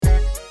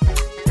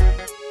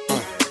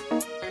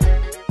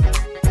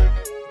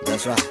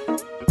That's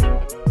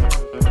right.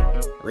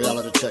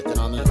 Reality check, you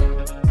know what I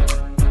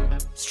mean?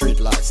 Street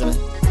life, see me?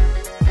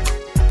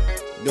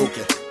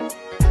 Dookie.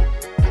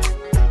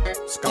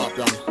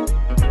 Scorpion.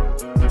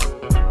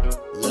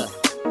 Yeah.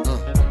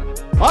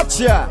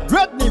 Gotcha!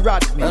 Rodney.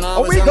 When I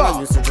was young, I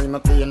used to dream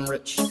of being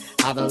rich.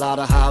 Having a lot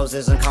of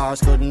houses and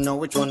cars, couldn't know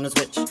which one was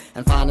which.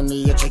 And finding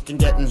me a chick and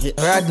getting hit.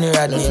 Rodney,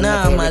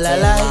 nah, my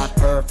not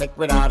perfect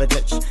without a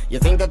glitch. You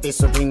think that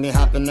this would bring me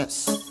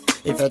happiness?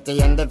 If at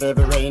the end of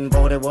every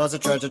rainbow there was a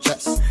treasure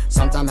chest.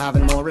 Sometimes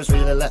having more is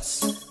really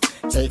less.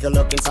 Take a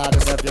look inside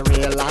yourself, you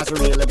realize you're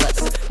really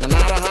blessed. No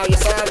matter how you're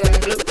sad and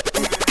blue,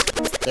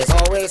 there's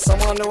always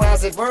someone who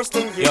has it worse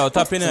than you. Yo,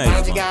 tapping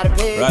nice,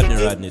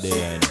 Rodney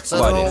there. So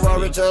don't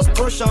worry, just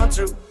push on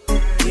through.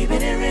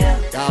 Keeping it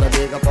real. Gotta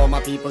big up all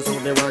my peoples who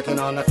be working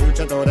on the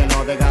future, though they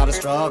know they gotta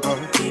struggle.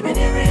 Keeping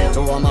it real.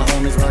 To all my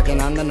homies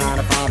working on the 9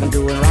 to 5 and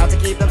doing right to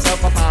keep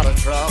themselves up out of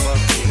trouble.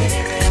 Keeping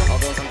it real.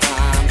 Although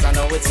sometimes I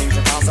know it seems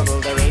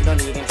impossible, there ain't no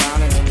need in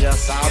drowning in your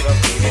sorrow.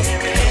 Keeping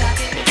it real.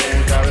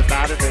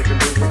 Everybody taking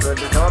people good,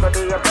 there's gonna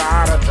be a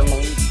brighter to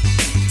me.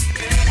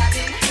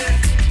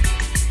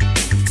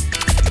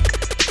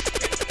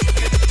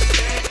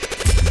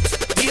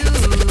 You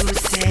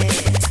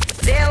said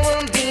there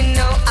won't be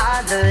no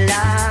other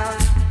love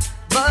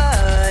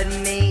but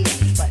me.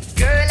 But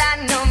girl, I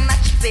know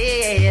much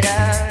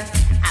better.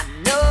 I'm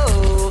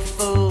no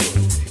fool.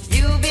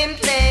 You've been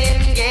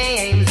playing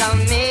games on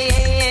me.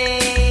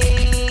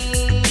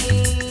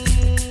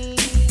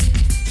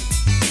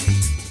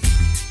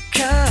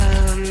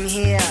 Come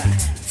here,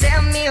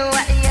 tell me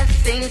what you're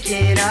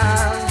thinking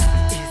of.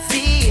 Is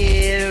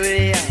it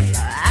real?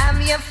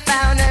 Have you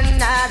found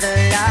another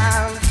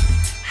love?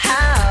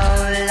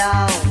 How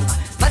long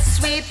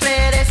must we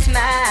play this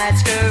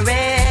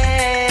masquerade?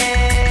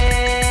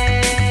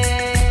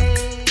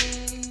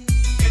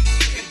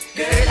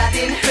 Girl, I've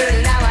been hurt,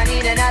 now I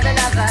need another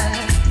lover.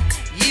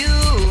 You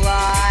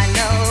are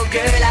no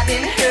girl, I've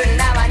been hurt,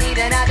 now I need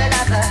another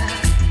lover.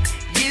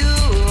 You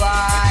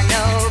are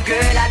no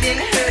girl, I've been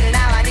hurt,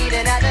 now I need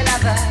another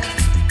lover.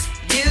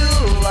 You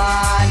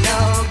are no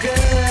girl.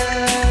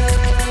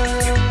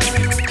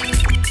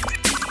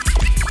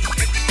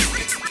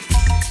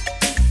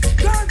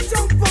 Can't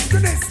jump up to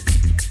this.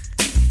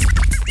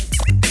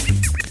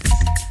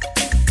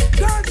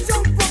 Can't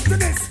jump up to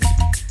this.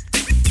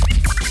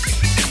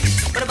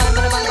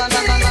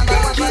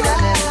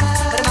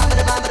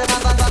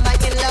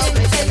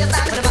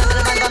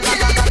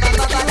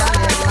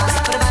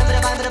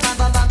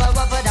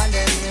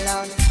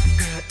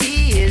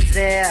 Is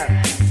there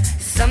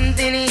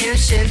something you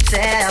should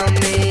tell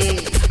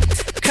me?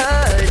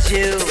 'Cause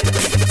you're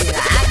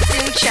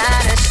acting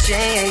kinda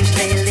strange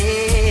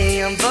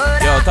lately.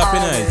 But Yo, I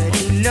tapping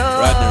already nice, know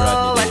Rodney,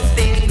 what's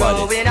been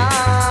going on.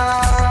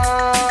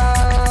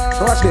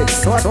 Watch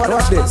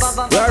this.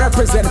 We are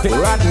representing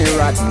Rodney.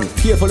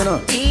 Careful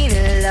enough. In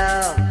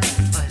love,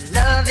 but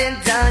loving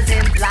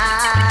doesn't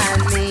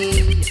blind me.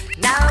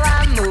 Now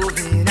I'm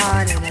moving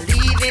on and I'm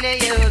leaving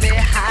you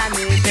behind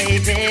me,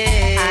 baby.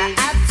 I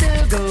have to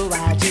go, I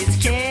just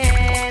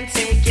can't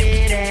take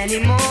it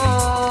anymore.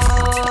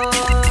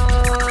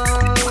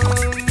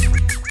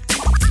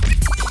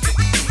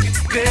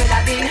 Girl,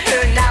 I've been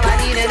hurt, now I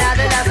need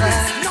another lover.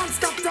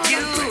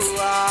 You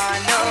are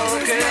no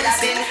girl,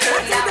 I've been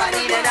hurt, now I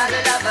need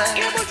another lover.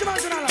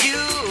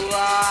 You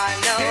are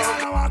no.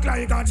 Walk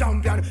like a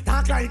champion,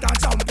 talk like a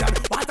champion.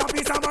 What a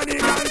piece of money,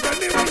 girl, tell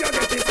me where you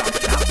get it from.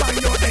 Tap on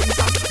your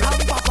engine, ram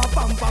pa pa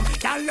pam pam.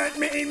 Can't let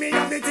me in, me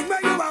have the thing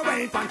where you are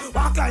waiting.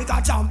 Walk like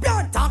a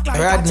champion, talk like a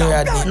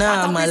champion. Rodney,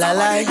 nah, my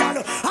lalai.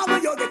 How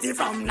will you get it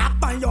from?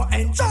 Knock on your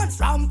entrance,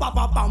 ram pa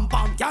pa pam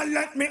pam. Can't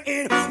let me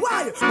in.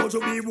 Why? But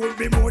you would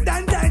be more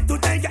than dead to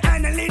take your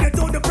hand and lead you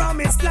to the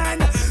promised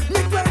land. Me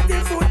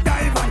 20-foot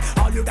dive on.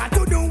 All you got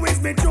to do is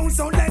be true,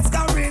 so let's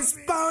go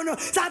respond.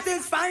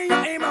 Satisfy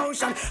your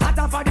emotion.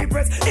 Hotter for the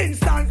press,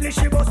 instantly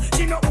she was.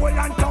 She no hold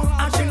on tongue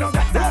and she no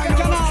got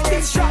time.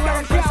 This shot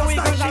down press,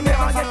 she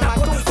never get that.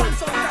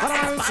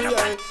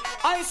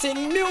 I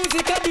sing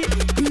music at the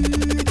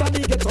beat of the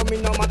ghetto. Me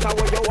no matter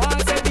what you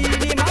want, say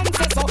the man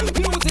say so.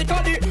 Music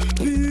at the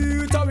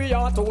beat of we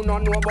are to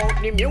not know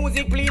about the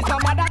music. Please, no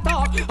matter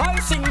talk. I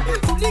sing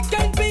to the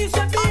can piece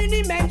of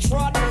the men's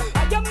rod. I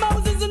am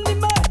Moses in the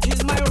mud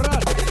is my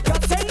rod.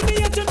 God send me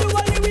here to do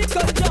a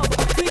lyrical job.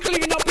 We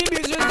clean up the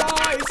business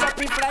eyes up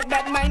with like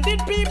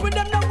bad-minded people.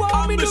 Them no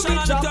want me to be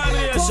job.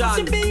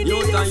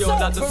 Youth and youth,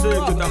 that's a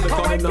secret of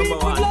becoming number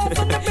one.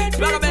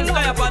 Black men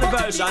stay up on the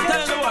version.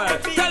 Tell the world,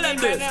 tell them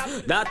this.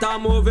 That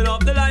I'm moving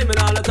up the line, and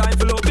all the time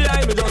for look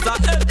behind me. Just a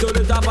head to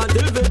the top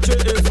until victory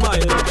is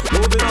mine.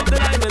 Moving up the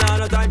line, and all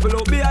the time for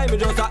look behind me.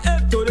 Just a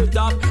head to the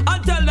top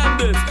and tell them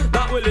this.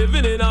 That we're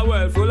living in a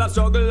world full of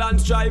struggle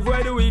and strife,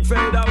 where the weak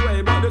fade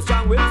away, but the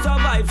strong will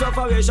survive.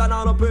 Sufferation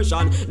and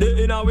oppression,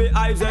 the inner we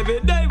eyes every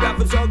day. We have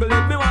to struggle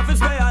if me want to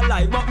stay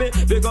alive. But me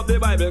pick up the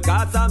Bible,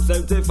 cause Psalm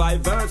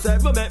 75 verse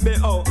 7 make me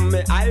open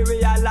me. I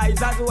realize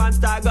that one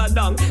star got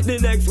down, the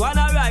next one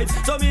arise.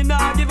 So me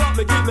now give up,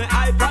 me keep me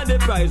eye on the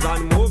prize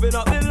and moving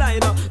up the line.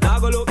 Now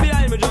Never look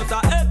behind me, just a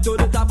head to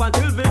the top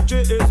until victory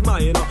is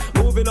mine.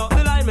 Moving up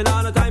the line, me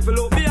now no time for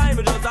look behind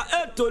me, just a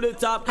head to the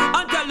top.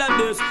 And tell them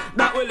this,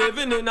 that we're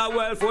living in a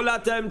world full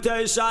of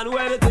temptation,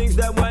 where the things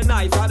them were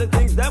nice and the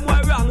things them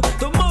were wrong.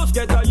 To most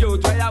get a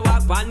youth where you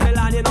walk on the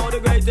land, you know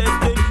the greatest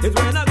thing is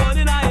when I gun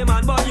in a him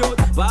and but youth.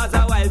 Pass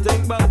a while,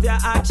 think about your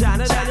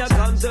action, and then you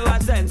come to a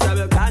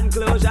sensible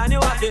conclusion. You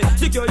have to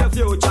secure your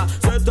future,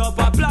 set up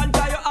a plan,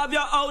 cause you have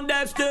your own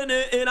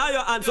destiny in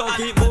your hands. So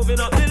keep moving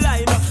up the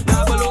line.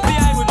 Never look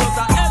behind, we just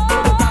a head to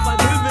the top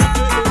until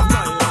victory is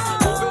mine.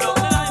 Moving up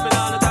the line, but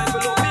all the time we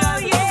look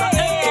behind, we just a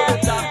head to the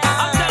top.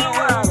 I'm telling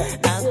you,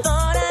 I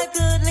thought I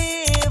could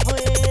live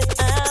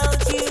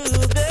without you,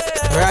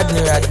 girl.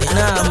 Rodney,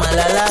 nah, man,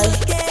 I lie.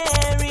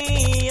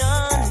 Carry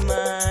on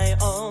my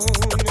own,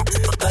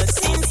 but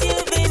since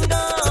you've been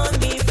gone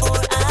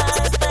before I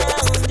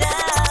found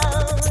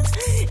out,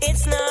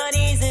 it's not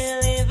easy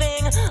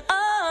living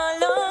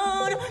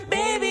alone,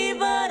 baby,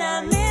 but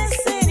I'm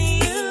missing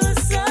you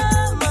so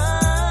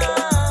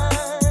much,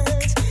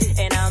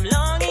 and I'm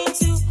longing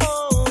to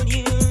hold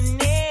you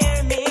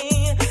near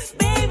me,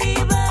 baby,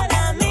 but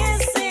I'm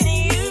missing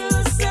you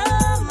so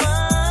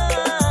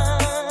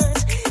much,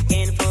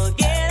 can't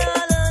forget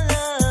all the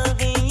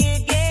loving you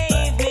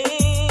gave me.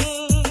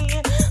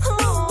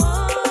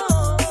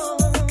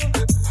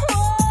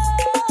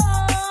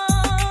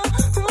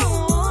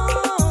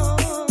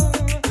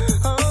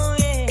 Oh,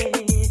 yeah,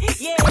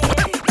 yeah.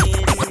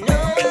 Didn't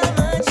know how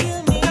much you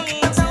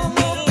mean to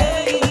me,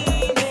 baby.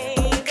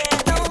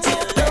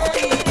 Till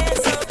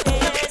loneliness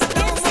appears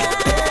inside.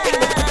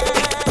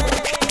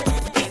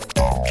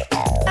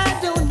 I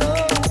don't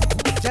know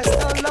just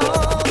how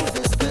long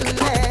this will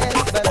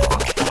last, but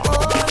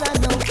all I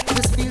know,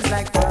 this feels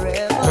like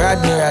forever.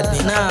 Rodney,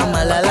 nah,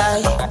 man, I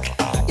lie.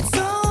 It's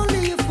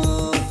only a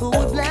fool who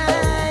would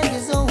blind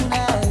his own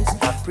eyes,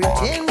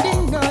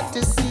 pretending not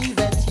to see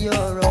that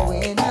you're a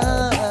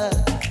winner.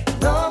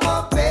 No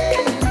more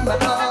pain in my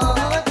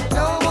heart,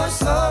 no more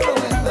sorrow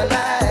in my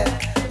life,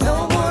 no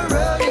more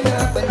running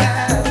up and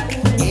down.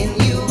 In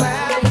you I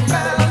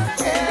found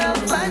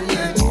help and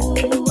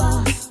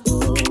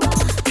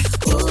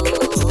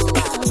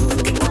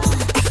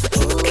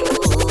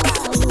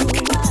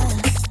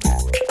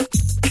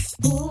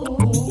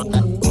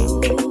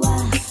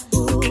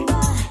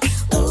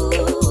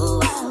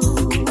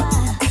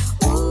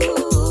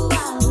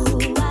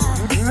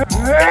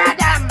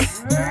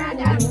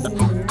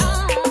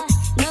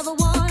Never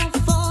wanna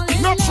fall in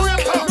love.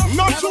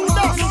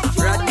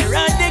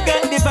 Rodney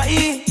got the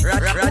fire.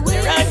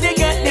 Rodney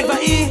got the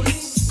fire.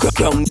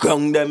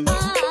 Come them.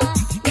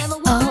 Never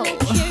wanna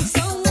care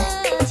so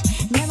much.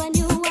 Never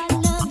knew I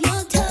love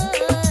your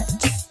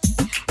touch,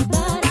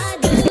 but I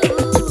do.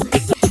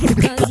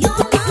 'Cause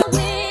you're my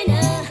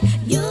winner.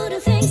 You do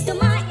things to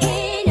my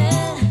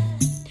inner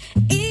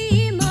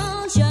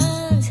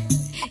emotions.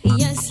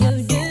 Yes, you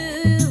do.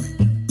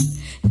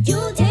 You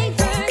take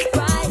first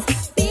prize.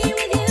 Be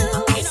with you,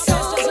 it's so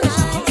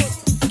nice.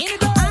 I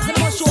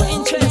am so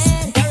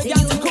glad that you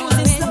are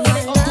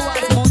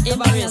in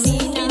my life.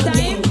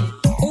 Meantime,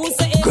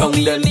 Come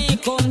them.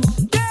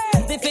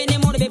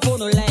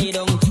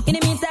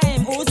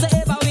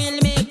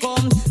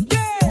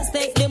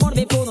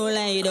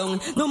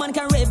 No man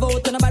can rave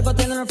out on a bad, but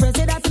tell no friends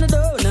say that in the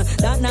done.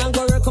 That now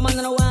go work, come on,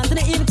 and I want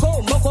the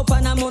income. Buck up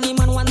on a money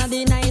man, one of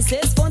the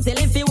nicest fun. Tell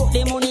him fi work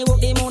the money,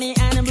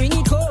 and bring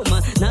it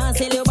home. Now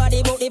sell your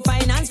body, but the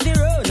finance fi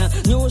run.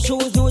 New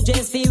shoes, new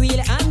dress fi wheel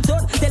and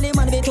turn. Tell him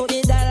man be to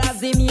the dollars,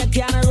 they make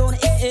can run.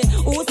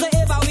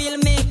 Whosoever will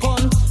make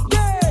come,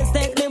 girls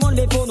take the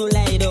money before no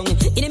lie down.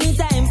 In the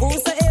meantime,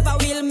 whosoever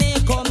will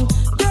make come,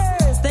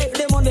 girls take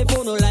the money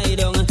before no lie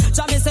down.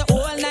 So me say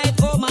all night,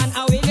 oh man,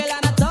 a wiggle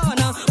and a turn.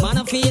 Man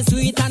a feel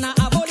sweet and a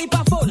have only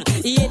for fun.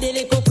 Yeah, the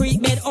little creek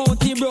made out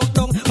the broke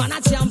down. Man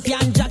a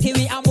champion jockey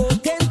we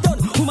about 10 ton.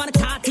 Woman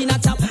caught in a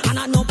chop and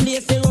a no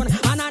place to run.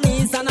 And a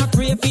knees and a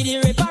pray for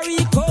the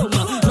referee come.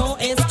 No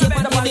escape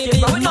and the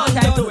big man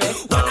done.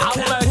 Have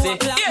mercy.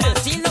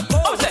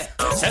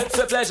 Sense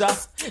of pleasure,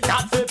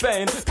 not for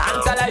pain.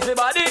 Tantalize the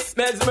body,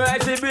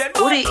 mesmerize the brain.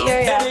 Booty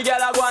area. Any girl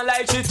a go on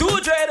like she too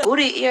dread.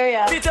 Booty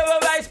area. Beat her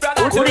rice,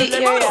 brother. Booty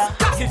area.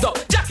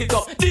 Jack it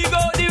up, dig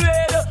out the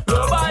red.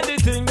 Rub on the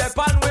thing, the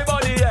pan with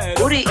body head.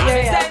 Booty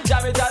area. Then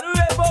jam it and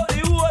rip out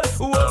the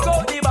whole. Work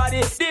out the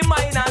body, the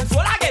mind and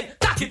soul again.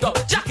 Jack it up,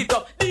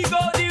 dig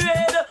out the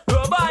red.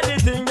 Rub on the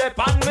thing, the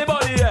pan with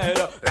body head.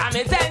 Ram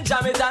it and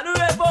jam it and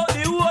rip out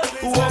the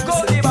whole. Work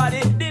out the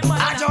body, the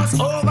mind. I just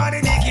over the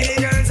bikini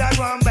girls at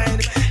one bed.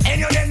 And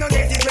you them no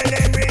get it when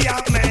them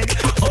react, man.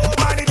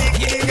 Over the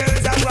bikini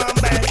girls at one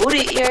bed.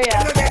 Booty area.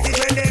 No get it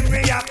when them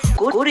react.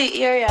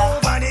 Booty area.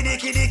 Over the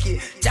dicky.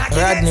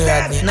 Rodney,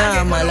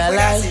 nah, man, I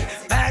lie.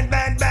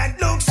 Bad,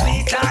 look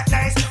sweet, that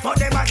nice. But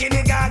them a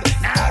guinea god.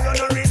 Now run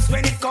no risk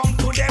when it come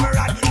to them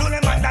rod. No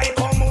them man die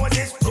come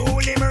Moses, rule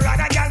him rod.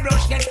 A girl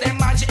brush gets them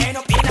man, she end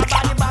up in a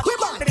body bag.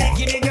 The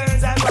bikini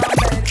girls at one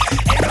bed.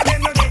 And no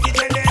them no get it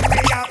when them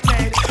react,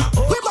 man.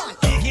 Oh,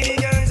 bikini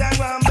girls at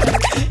one bed.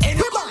 And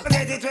no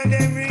get it when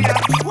them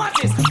react. What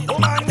is? Oh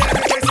man, them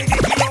say the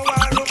kilo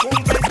one look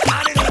complex. I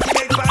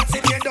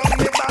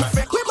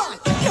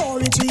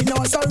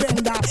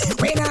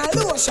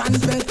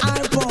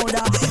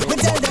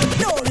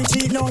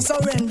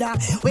surrender.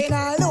 When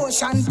a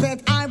lotion,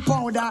 pet, and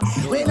powder.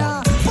 When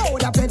a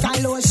powder, pet,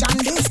 and lotion,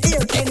 this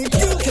here.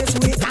 Anything is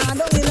we can't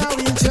do in a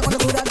wheelchair. On the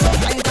good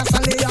jump like a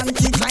stallion,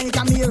 kick like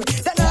a mirror.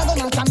 Then I go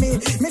matter me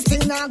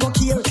still not go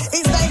care.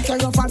 It's like a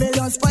rough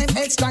fabulous point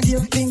extra gear.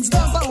 Things go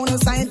for on the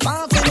side,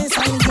 far from the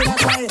sign to the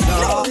cry.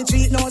 No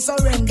retreat, no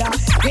surrender.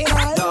 When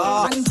a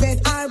lotion, pet,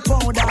 and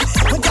powder.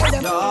 We tell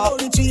them no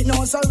retreat,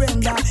 no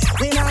surrender.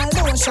 When a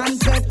lotion,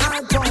 pet,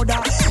 and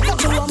powder. Not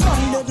to a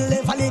man that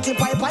live a little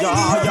pipe I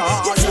hear.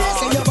 You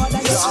say your body,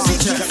 you see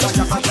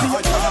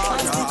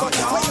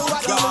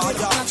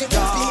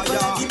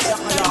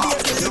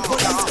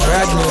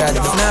Rodney,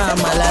 nah,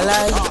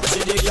 malalai.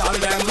 See the girl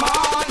them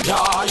man,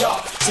 yeah, yeah.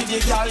 See the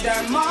girl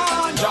them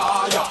man,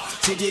 yeah, yeah.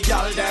 See the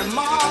girl them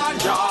man,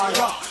 yeah,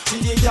 yeah. See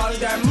the girl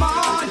them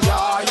man,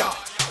 yeah, yeah.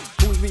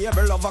 We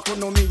ever love a could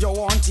know me, you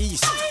want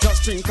tease.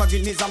 Just drink a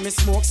Guinness and me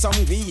smoke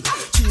some weed.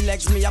 3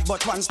 legs me a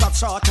but one stop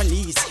short and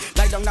knees.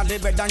 Lie down on the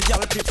bed and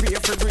girl prepare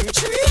for bring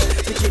cheese.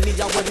 Bikini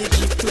a when he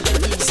keep to the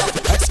knees.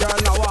 Ex-girl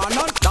now want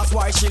none, that's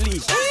why she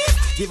leave.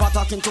 Give a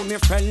talking to me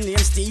friend named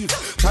Steve.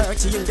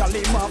 13 girl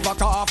him have a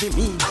coffee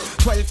me.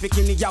 12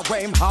 bikini a where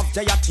him have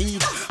their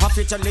teeth. Have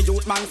to tell the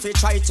youth man fi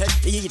try take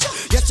feed.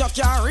 Yes you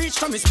can't reach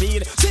to me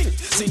speed. Sing,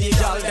 see the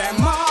girl them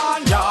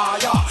man,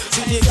 yeah, yeah.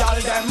 See the girl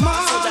them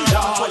man,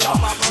 yeah,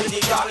 yeah. See the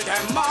girl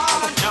them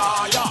man,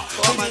 yeah, yeah.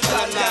 See the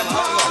girl them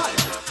man.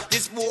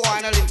 This boy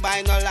wanna live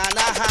by no land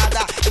a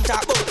harder. Him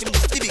talk about him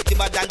this the victim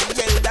than the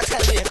yell that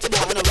tell me if the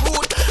boy on the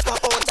road.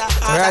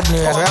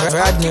 Rodney,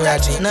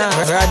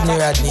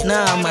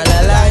 nah,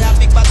 malalai.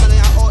 Big bad man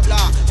and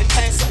outlaw,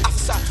 intense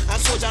officer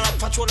and soldier and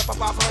patroller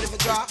papa for the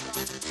draw.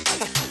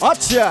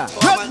 Gotcha,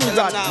 Rodney.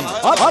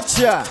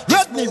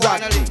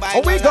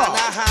 Oh we go.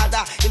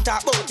 Him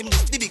talk about him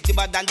this the victim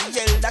than the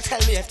yell that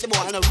tell me if the boy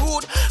on the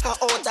road and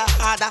out the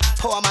harder.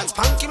 Power man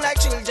spank him like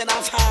children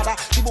and father.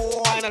 The boy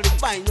wanna live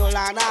by no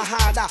land a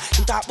harder.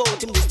 Him talk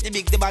about him this the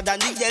victim than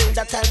the yell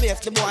that tell me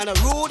if the boy on the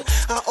road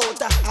and out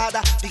the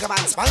harder. Bigger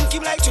man spank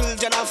him like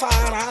children and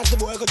father. The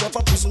boy go drop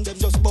a prison them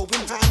just bow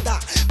him harder.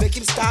 Make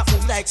him start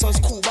move like some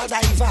scuba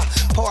diver.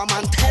 Power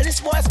man tell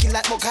his boy skill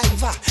like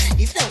MacGyver.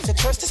 If them the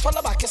trust is for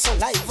the back is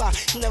saliva.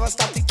 He never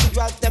stop the kid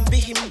drive them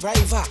be him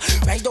driver.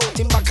 Ride out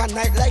him back at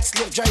night like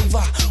slave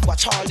driver.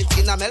 Watch all it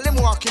in a mel him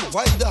walking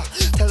wider.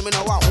 Tell me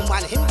now a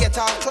woman him get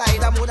all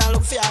Clyde. I'm gonna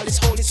look for all this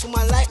holy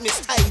woman like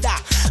Miss Hyder.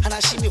 And I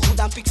see me hood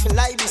and pick for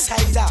life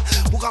beside her.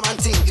 Booger man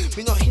thing,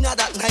 me no hinna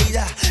that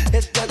neither.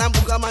 Let them and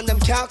booger man them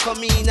can't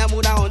come in. I'm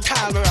gonna on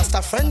time,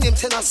 Rasta friend him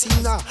Tennessee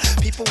now.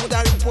 People would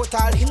have report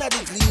all hinna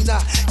the cleaner.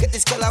 Get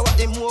this color what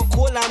them more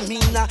cool and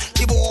meaner.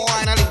 The boy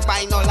and I live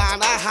by no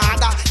land a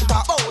harder.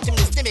 Talk out him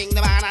this the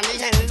man and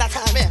the hell that I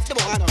left. The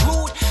boy and a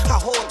rude, a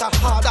hold a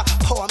harder.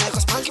 Power make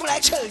us spank him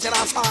like children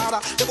and father.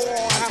 The boy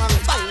and I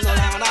live by no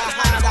land a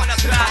harder.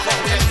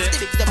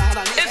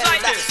 It's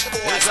like this.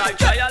 It's like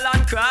trial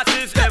and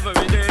crosses every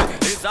day.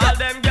 It's all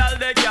them girl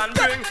they can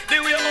bring. The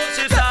way how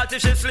she start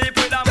if she sleep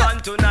with a man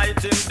tonight,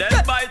 him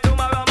dead by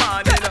tomorrow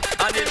morning.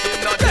 And if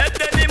him not dead,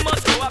 then he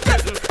must go to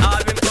prison. All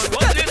him could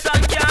watch this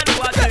and can't do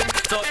a thing.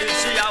 So if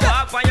she a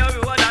walk on your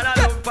road and a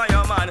look for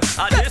your man,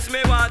 and this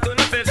me want to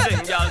know if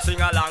sing, girl sing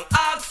along.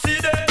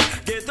 Accident,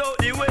 get out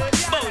the way.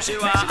 But she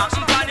want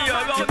action for the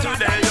road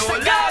today.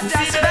 You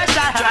accident,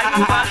 try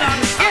to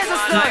balance. Here's the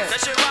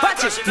story.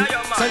 Watch it.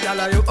 So y'all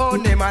are you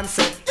own him and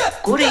say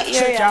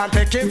she can't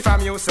take him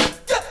from you, say.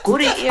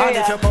 And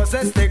if you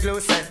possess the glue,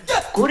 say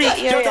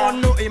you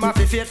don't know him if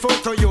he faithful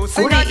to you.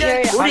 Sing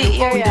again. And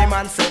you own him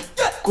and say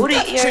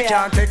she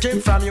can't take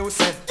him from you,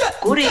 say.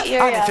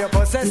 And if you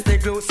possess the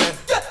glue, say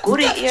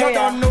you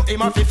don't know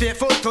him if he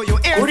faithful to you.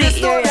 Here's the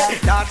story.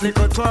 That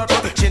little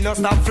twerk, she no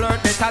stop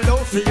flirt. Better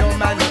love for your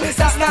man.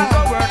 That's not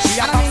gonna work. She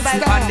a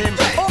pass on him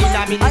in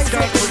a mini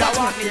skirt. Could I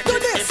want it?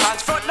 If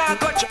hands front now,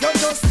 got you. You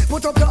just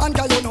put up your hand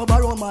 'cause you know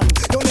borrow man.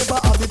 You never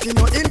have it in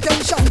your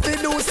intention to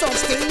do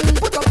such thing.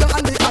 Put up your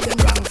hand because them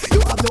wrong.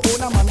 You have your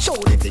own man. Show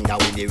the finger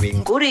with the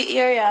ring. Goody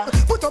area.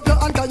 Put up your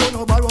hand 'cause you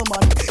know borrow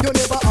man. You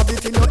never have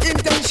it in your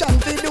intention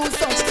to do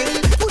such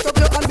thing. Put up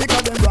your hand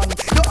because them wrong.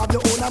 You have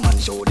your own man.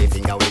 Show the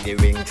finger with the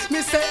ring.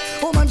 Me say,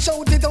 woman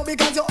shout it out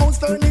because your house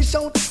furnished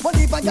out. What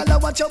if a gyal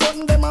watch your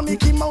button them a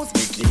Mickey Mouse,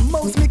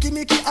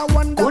 Mickey and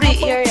wonder.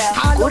 Goody area.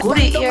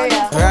 Goody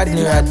area.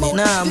 Rodney,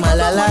 nah,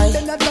 malalai.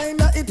 Then the time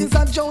that it is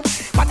a joke,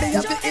 but they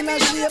have to in a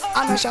shape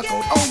and a shout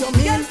out. Oh, you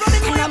mean?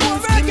 And I mean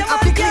skin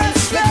happy clean.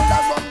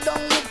 Regular run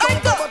down with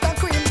cocoa butter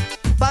cream.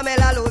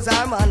 Pamela lose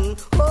her man.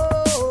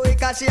 Oh,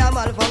 because she a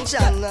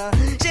malfunction.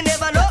 She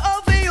never know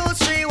how to use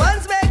 3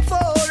 once make 4,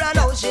 and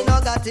now she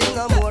no got it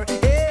no more.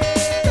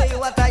 Hey,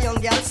 what a young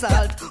girl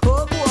salt.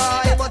 Oh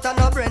boy, but I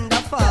no Brenda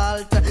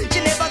fault. She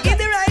never give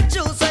the right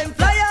juice, so him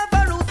fly off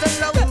a roof and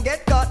now him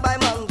get caught by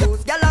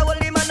mongoose. Girl, I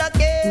hold him and I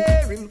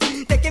care him.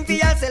 Take him for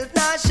yourself,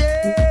 not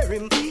share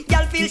him.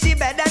 Girl feel she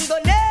bad and go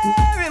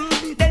near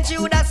him. Then she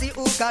woulda see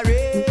who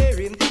career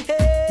him.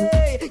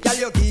 Hey, girl,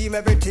 you give him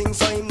everything,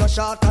 so him no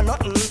short or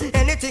nothing.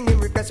 Anything him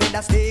request with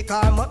a steak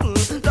or mutton.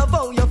 Love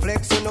how you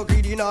flex, you no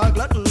greedy nor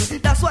glutton.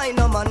 That's why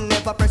no man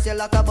never press you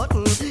like a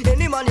button.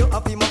 Any man you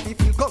have him up, he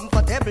feel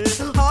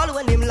comfortable. All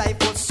when him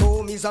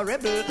is a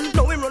rebel.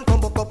 Now him run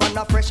come up on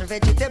a fresh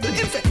vegetable.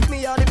 Him say,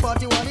 me a the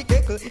party want the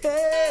cake.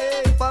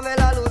 Hey,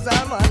 Pamela lose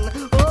her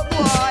man. Oh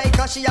boy,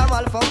 cause she a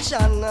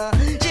malfunction.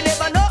 She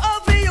never know how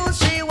to use,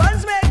 she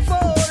once make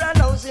four. And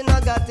now she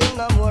not got him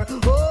no more.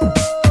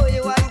 Oh,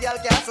 you one girl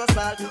cast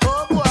assault.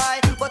 Oh boy,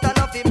 but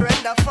enough he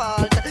bring the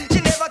fault.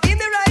 She never give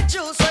the right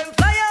juice, so him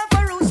fly off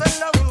a roost. And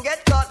now him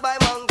get caught by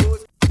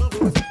mongoose.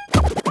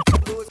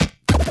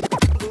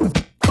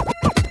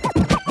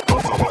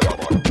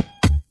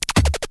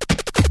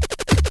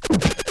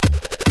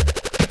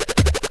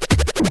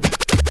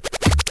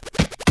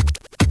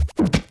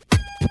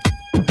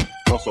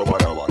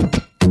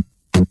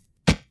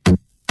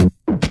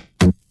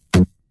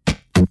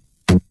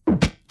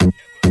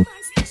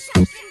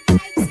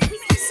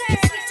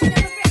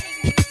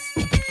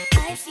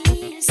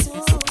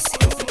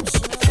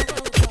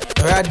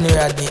 Rodney,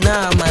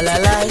 nah,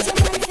 malalai.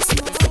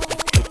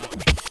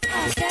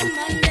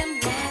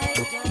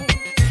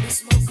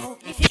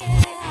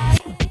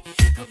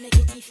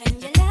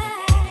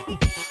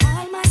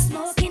 All my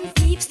smoking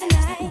peeps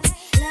tonight.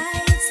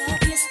 Lights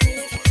up your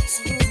spirit.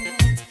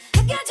 I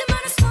got your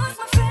man to smoke,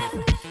 my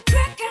friend.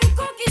 Crack and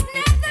coke is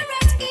never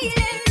at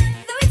healing.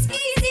 Though it's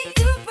easy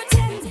to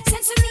pretend.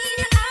 Sense of me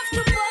you have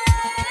to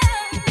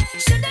burn.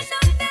 Should have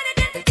known better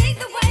than to take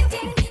the white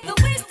thing. The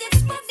wasted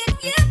smoke that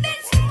you've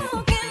been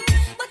smoking.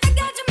 But I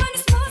got your man to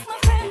smoke, my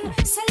friend.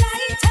 So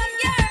light up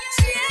your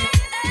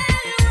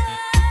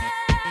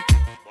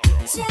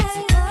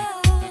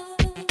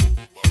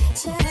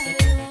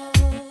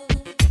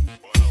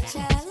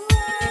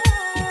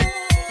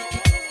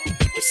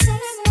if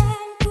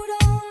someone could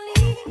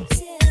only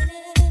tell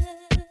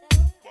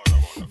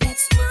that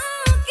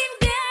smoking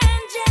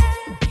ganja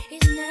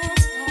is not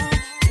a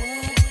bad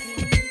thing.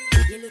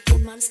 You're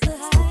looking monster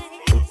high.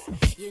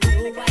 You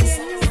know why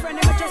some friend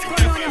never just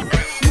come on you.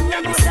 You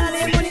know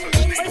darling money.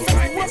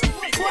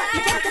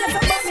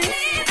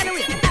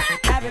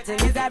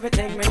 Everything is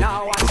everything, me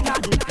now watch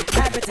nothing.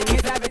 Everything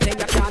is everything,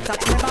 you can't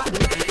touch me button.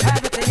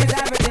 Everything is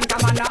everything,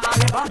 come on now, all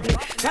the button.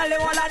 Tell you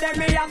all of them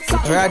me have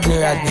something. Rodney,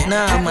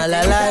 nah,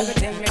 malalai.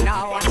 Everything, me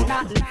now watch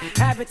nothing.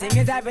 Everything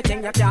is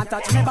everything, you can't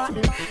touch me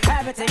button.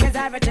 Everything is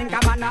everything,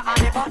 come on now, all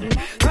the button.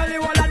 Tell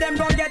you all of them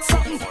don't get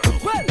something.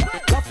 Well,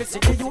 tough is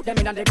the youth, them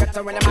in the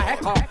ghetto when them a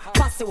echo.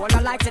 Pass the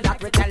one like to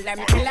that, we tell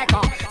them to let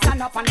go.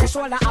 Stand up on the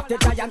shoulder of the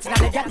giants in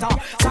the ghetto.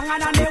 Song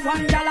on the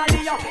one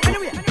gallery.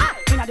 Anyway,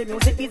 in the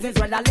music business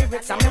where the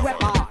lyrics are my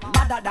weapon.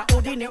 Better than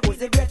Houdini, who's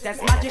the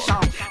greatest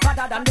magician.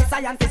 Better than the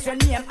scientist, your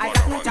name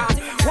Isaac Newton.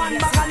 One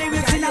bag of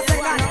lyrics in a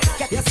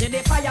second. You see the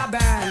fire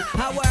burn,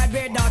 a word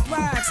without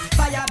words.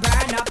 Fire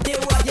burn up the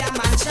whole your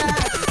man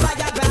shirt.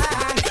 Fire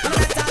burn, you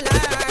better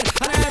learn.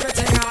 And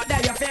everything out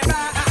there you feel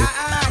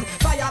burn.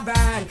 Fire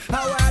burn, a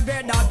word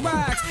without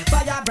words.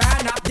 Fire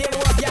burn up the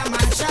whole your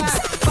man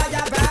shirt.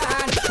 Fire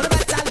burn, you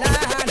better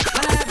learn.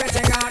 And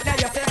everything out there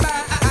you feel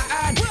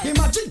burn.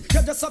 Imagine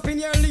you're just up in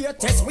your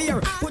latest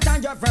wear. Put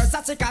on your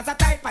Versace cause a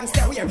tight pants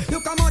stay weird.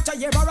 You come out your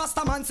ear a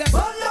Rasta man say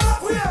run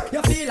up here.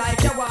 You feel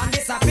like you want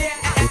disappear.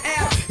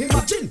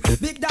 Imagine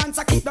big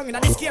dancer keep down in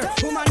the scare.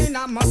 Woman in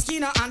a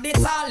mosquito and the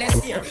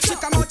tallest ear. She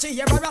come out your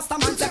ear a Rasta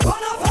man say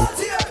run up out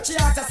here. She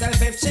ask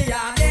herself if she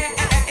are there.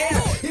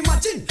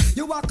 Imagine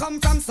you a come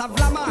from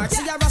Savlamar.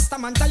 See a Rasta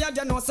man tired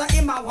you know so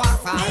him a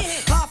walk far.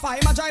 Half a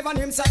him a drive and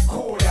him say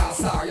oh yeah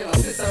sir. You know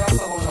sister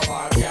Rasta on the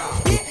park yeah.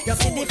 You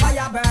see the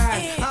fire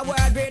burn, a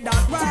word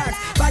without words.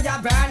 Fire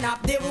burn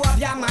up the whole of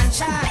your man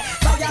shine.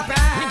 Fire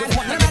burn, you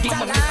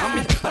better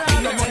learn.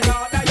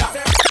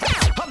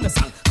 I'm the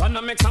song,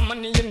 gonna make some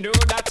money and do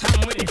that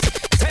time with it.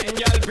 10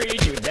 girl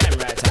breed you, damn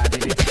right I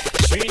did it.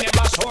 She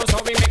never shows, so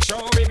we make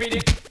sure we beat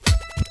it.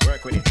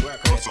 Work with it,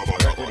 work with it,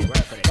 work with it,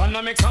 work with it.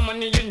 Gonna make some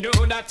money and do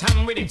that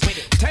time with it.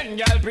 10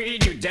 girl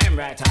breed you, damn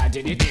right I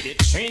did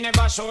it. She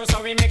never shows,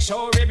 so we make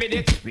sure we beat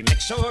it. We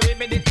make sure we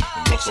beat it,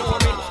 make sure we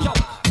beat it. Yo,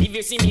 if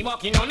you see me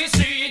walking on the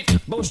street,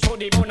 bush to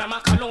the bone, my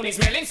cologne is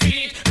smelling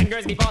sweet. And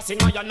girls be passing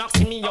my you knocks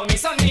me, yo, me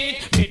so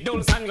neat. Big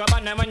dolls and grab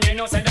on them when you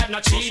know say that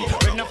not cheap.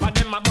 When enough of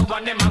them above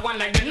one, them a one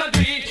like them not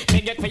do it.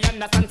 Me get for you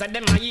understand, say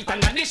them a eat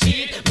and not the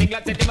sheet. Me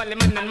glad say the valley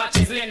man and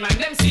matches lane man,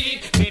 them see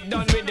it. Be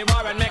done with the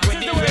war and make with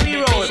the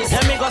peace.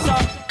 Let me go so.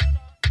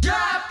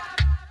 Drop,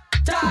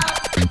 top.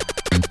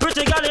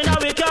 Pretty girl in a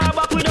we car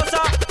back with us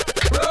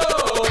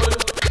roll,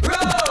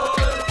 roll.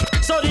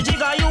 So the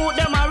jigger you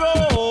them a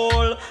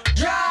roll.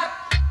 Drop,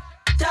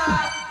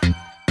 top.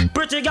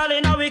 Pretty girl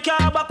in a we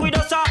car back with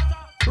us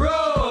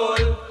roll,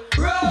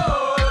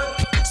 roll.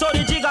 So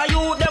the jigger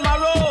you them a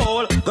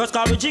roll. Girls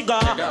carry jigger,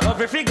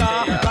 every figure,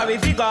 carry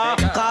figure.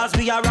 Cause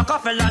we are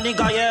Rockefeller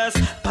nigga, yes.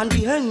 Pan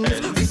the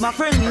ends, with my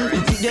friends,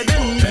 with the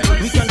bends.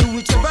 We can do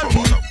it so well.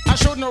 I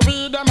shouldn't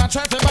read them, I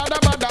try to bada.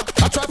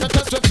 I try to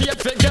test the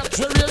faith, we get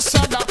real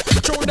sadder.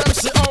 Show them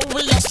see how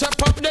we a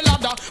step up the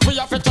ladder. We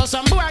have to test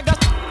some boy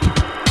got.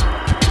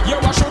 Yo,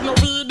 I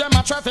shouldn't read them,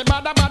 I try to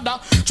bada.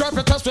 Try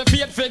to test the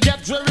faith, we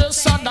get real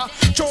sadder.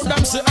 Show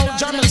them see how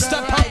Johnny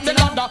step up the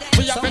ladder.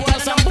 We have to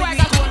test some boy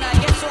got.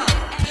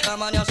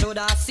 Come on, you should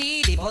have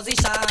see the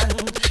position.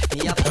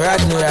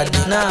 Rodney,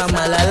 nah,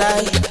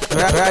 malalai.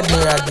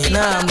 Rodney,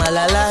 nah,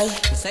 malalai.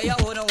 Say you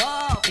wouldn't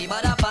walk, you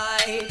better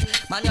fight.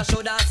 Man, you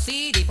shoulda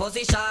see the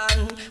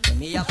position. When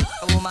me a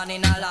woman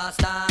in a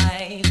last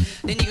night.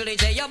 The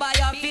negligee you buy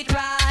your feet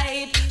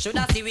right.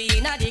 Shoulda see we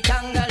in a the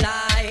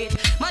candlelight.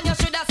 Man, you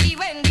shoulda see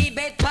when the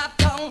bed pop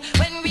down.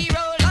 When we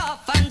roll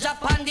off and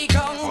drop on the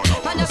ground.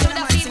 Man, you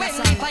shoulda see when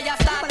the fire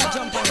start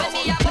burn. When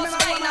me a bust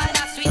wine and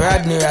that sweet.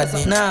 Rodney,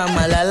 nah,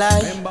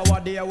 malalai. Remember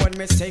what day when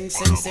me sing,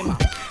 simmer.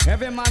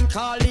 Every man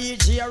call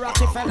E.G. a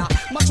rocky fella.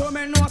 But you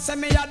me know say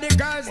me a the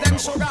girls them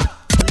sugar.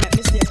 Let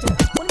me stay too.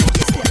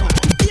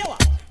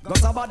 Go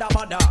so bada,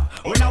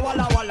 we no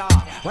walla.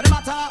 What them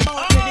a talk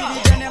about, me the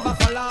DJ never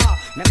follow.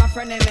 Me my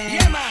friend me,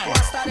 yeah man,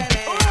 what's that me?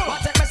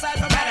 What take myself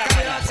from better?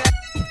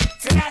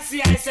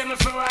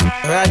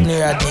 Rodney,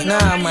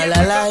 nah,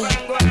 malalai.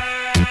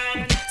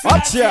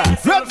 Hotcha,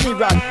 Rodney,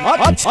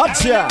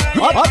 hotcha,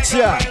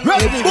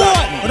 Rodney,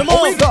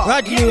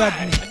 Rodney,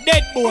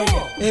 dead boy.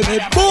 Hey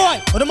boy,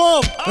 what the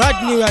move?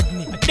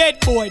 Rodney, dead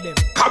boy them.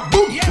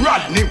 Kaboom,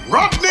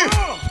 Rodney.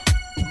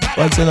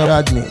 What's in a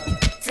Rodney?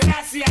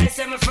 Selassie, I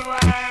say me for one.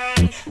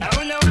 I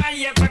don't know why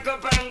you pack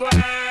up and go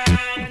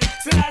on.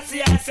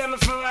 Selassie, I say me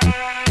for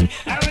one.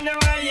 I don't know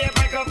why you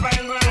pack up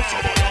and go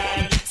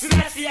on.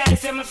 Selassie, I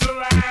say me for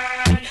one.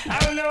 I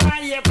don't know why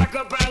you pack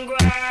up and go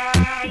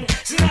on.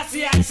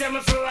 Selassie, I say me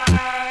for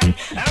one.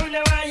 I don't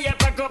know why you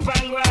pack up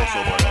and go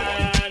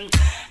on.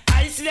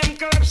 I see them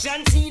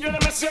corruption, see them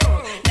a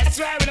show. That's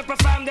why when I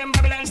perform them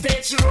Babylon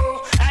stage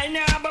show. I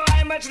know about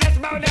how much less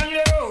bow down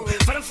low.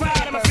 For the fire,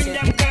 I'm a free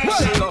them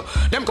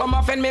curse. Them come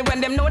offend me when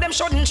them know them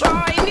shouldn't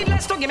try.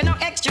 Needless to give me no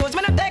excuse,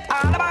 me no take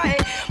all the buy.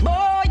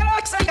 Boy, you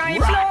look like I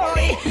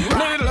fly.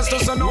 Needless to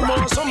say no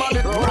more,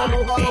 somebody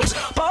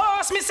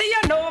Boss, me see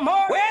you no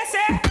more. Where's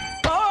it?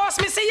 Boss,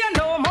 me see you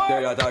no more.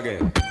 There you are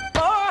again.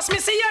 Boss, me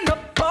see you no.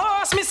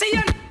 Boss, me see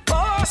you.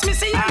 Boss, me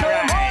see you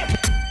no more.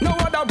 No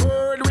other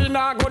word, we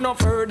not go no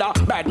further.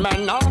 Bad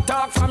man now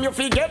talk from you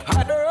forget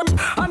harder.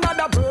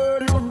 Another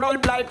bird you roll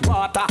like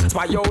water.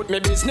 Spy out me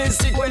business,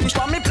 sequence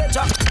for me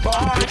pleasure.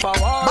 But if I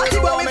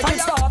want, we make it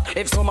stop.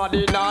 If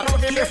somebody not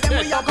care,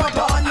 then we are going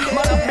on.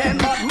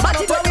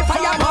 But if we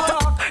fire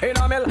talk in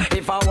a mill,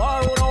 if I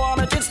want, we don't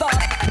want make it stop.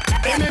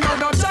 And it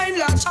no time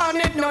lash on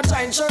it, no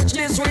time church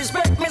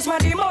disrespect. Miss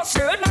Maddy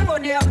mustard, now go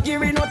there,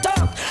 giving no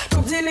talk.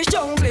 To the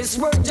junglist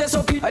work just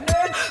up it. I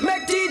did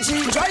make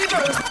TG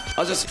drivers.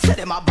 I just say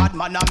them a bad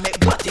man and make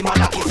bloody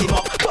man a kiss him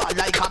up. Ball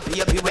like a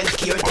baby when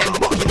scared them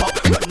buck him up.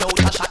 Run out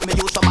a shot me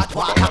use some hot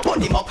water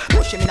burn him up.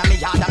 Push him in a me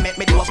yard and make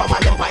me do a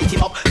man them bite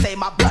him up. Say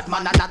my blood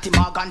man and natty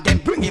Morgan them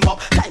bring him up.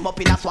 Climb up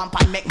in a swamp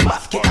and make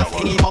basket and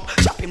skin him up.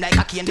 Chop him like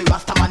a cane the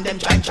rasta man them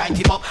try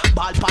him up.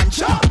 Ball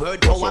punch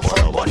bird power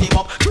sun burn him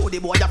up. Show the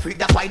boy a freak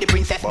that's why the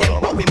princess them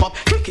rub him up.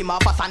 Kick him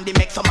off a sandy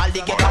make some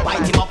alligator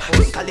bite him up.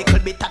 Drink a little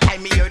bit of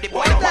time me hear the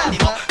boy burn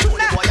him up. Show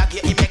the boy a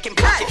get him make him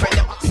pussy friend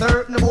them.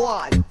 Certain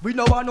boy, we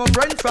no want no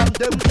friend from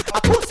them. I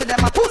pussy them,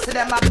 a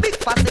big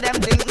fussy them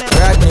think me.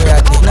 Rodney,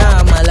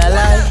 nah,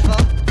 malalai.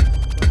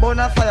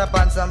 Bona fire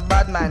pan some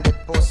bad man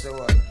get pussy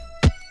one.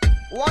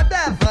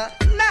 Whatever,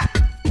 nah.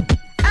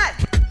 Hey,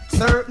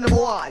 certain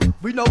boy,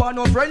 we no want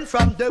no friend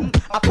from them.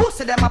 I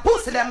pussy them, a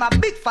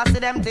big fussy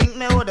them think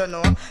me woulda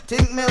know,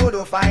 think me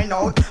woulda find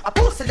out. I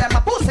pussy them,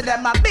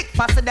 a big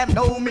fussy them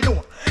know me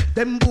know.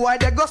 Them boy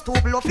they go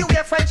stupid if you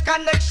wear French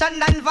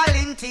Connection and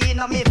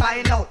Valentino me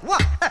find out.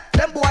 What?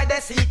 Them boy they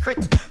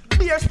secret.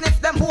 Beer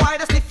sniff them boy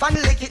they sniff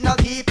and lick it, now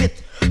keep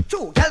it.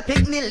 True, girl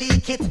pick me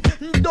leak it.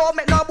 Don't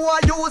make no boy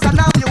use and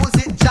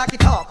abuse it. Jack it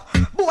talk.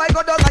 Boy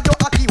go down and you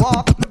hockey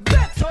walk.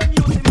 Bet on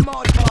using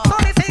mouth. So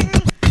they sing.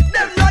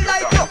 Them no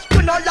like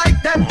you no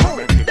like them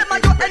too. Them are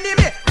your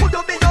enemy. Could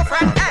you be your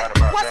friend?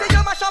 What's in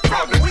your mash up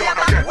from? We are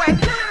back when.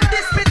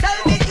 This me tell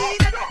me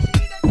either.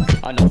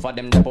 Enough of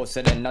them the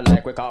pussy then no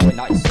like we call we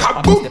nice.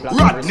 Kaboom,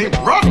 Rodney.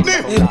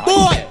 Hey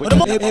boy, what the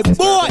move?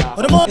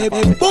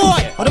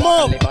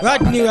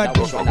 Rodney, dead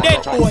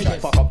boy.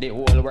 Fuck up the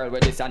whole world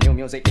with this a new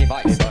music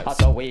device. I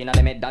saw we in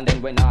the mid and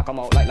then we not come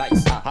out like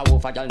lights. How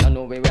wolf a girl no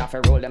know we have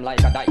to roll them like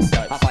a dice.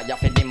 I fire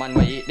for the man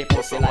we eat the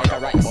pussy like a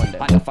rice.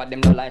 Enough of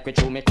them no like we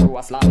chew me through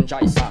a slam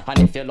choice. And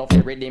if you love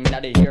the rhythm inna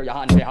the ear your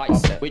hand be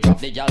heist. We drop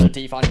the girl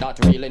teeth and that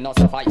really not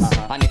suffice.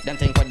 And if them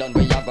think we done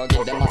we a go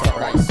give them a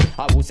surprise.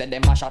 I who said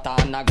them a shot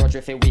and a grudge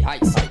if we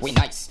heights. We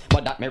nice,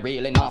 but that me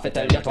really not fi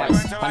tell you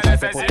twice. And try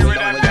to put me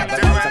down with the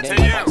dance of them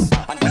advice.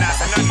 And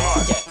that's a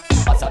more.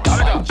 That's a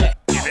double.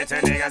 Give it to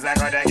niggas like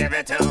what they give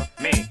it to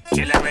me.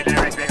 Kill them with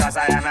lyrics because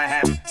I am a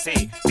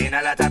MC. Been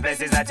a lot of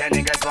places that your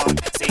niggas won't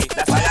see.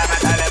 That's why I'm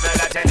at a level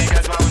that your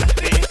niggas won't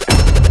be.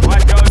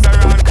 What goes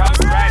around comes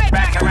right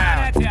back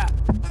around.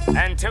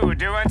 And two,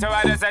 do unto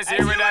others as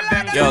you would have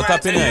them do. Yo,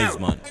 copy nice,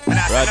 man.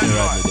 Rodney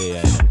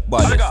there,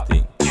 baddest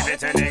thing. Give it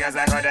to niggas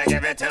like what they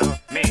give it to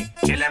me.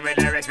 Kill them with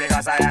lyrics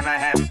because I am a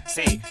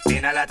MC.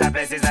 Been a lot of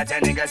places that your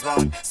niggas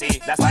won't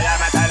see. That's why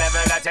I'm at a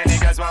level that your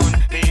niggas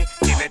won't be.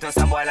 Give it to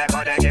some boy like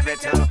how they give it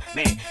to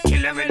me.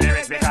 Kill them with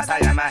lyrics because I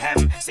am a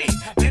MC.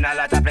 Been a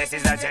lot of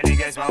places that your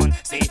niggas won't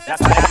see.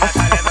 That's why I'm at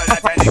a level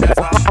that your niggas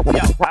won't.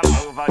 Yo, I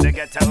move on the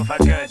ghetto for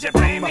good, you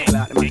blame me.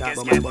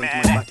 just get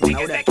mad.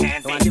 Niggas they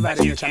can't see,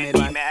 but you can be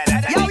mad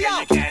at the niggas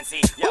you can't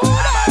see. Yo,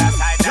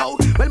 yo,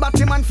 well,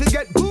 Batman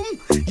forget boom.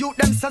 You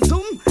them say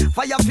zoom.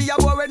 Fire for your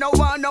boy, no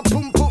one no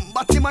pum pum.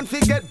 Batman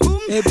forget boom.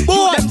 Hey boy,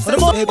 what the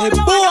hey boy,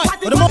 what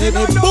the what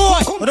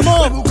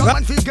the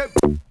Batman forget.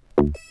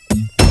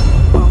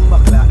 Bumba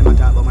clock, them a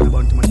talk about man a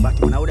bun too much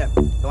Batman out there.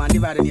 The one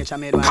divide the nature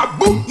made man.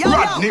 Kaboom!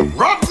 Rodney! Hey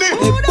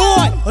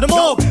boy, what the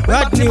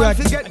Rodney,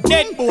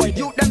 dead boy.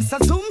 You them say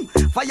zoom.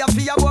 Fire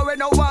for your boy,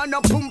 no one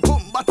no pum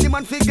pum.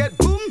 Batman forget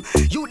boom.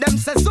 You them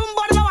say zoom,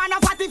 but no one a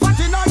fatty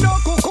no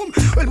kukum.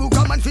 Well,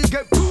 Boogaman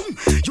forget boom.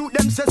 You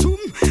them say zoom.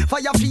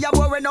 Fire for your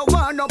boy, no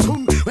one no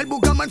pum. Well,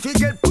 Boogaman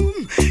forget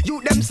boom.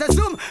 You them say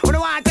zoom. But I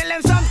want to tell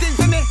them something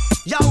for me.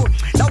 Yo,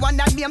 the one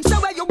that name so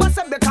where you was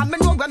a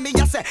becoming over me,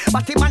 you say.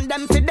 But him and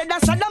them fit the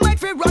dance and them might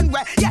fi run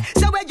where. Yeah,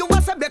 so where you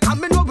was a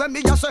becoming over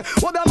me, you say.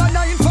 What the man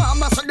a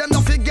informer, so them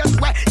no forget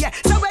where. Yeah,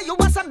 so where you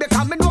was a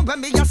becoming over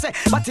me, you say.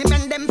 But him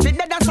and them fit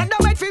the dance and them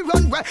might fi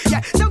run where.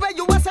 Yeah, so where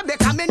you was a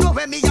becoming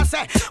over me, you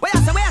say. Where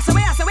you say.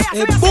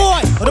 Hey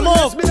boy, what the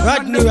move?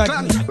 Rodney,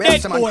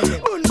 dead boy.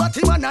 Bun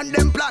Batman and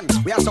them plan.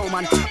 We are so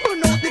man.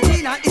 Bun out the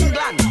Queen of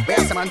England. We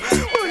are so man.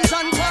 Bun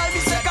John Paul the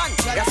second.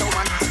 We are so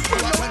man.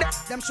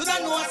 Them shoulda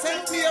know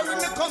St. Mary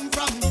me come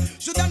from.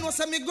 Shoulda know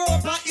say me grow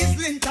up at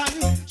Islington.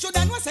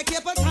 Shoulda know say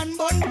Capleton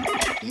bun.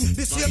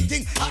 The same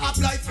thing I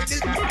apply for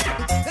this.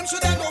 Them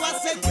shoulda know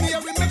St.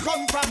 Mary me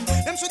come from.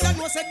 Them shoulda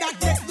know say that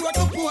next door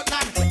to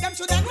Portland. Them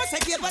shoulda know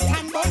say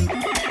Capleton bun.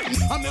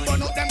 And me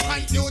burn out them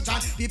confusion.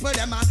 People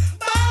them a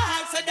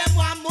ball say them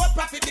want more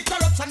profit. The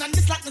corruption and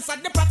the slackness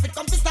of the profit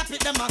come to stop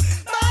it them a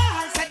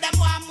ball say them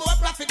want more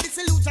profit.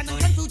 Disillusion and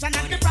confusion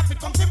and the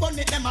profit come to burn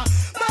it them a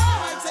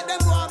ball say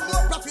them want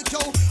more profit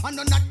yo. And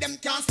none of them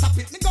can stop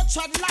it. Me go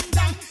trod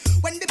London.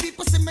 When the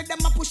people see me,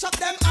 them a push up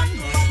them hand.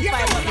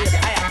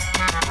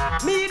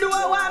 Me do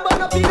a one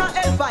burn up in a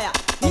hellfire.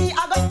 Me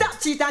I go stop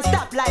cheat and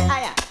stop like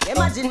higher.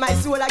 Imagine my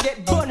soul I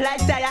get burned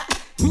like tire.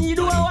 Me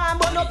do a one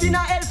burn up in a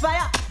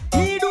hellfire.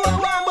 Me do a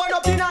one burn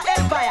up in a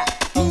hellfire.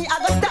 Me I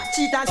go stop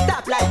cheat and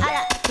stop like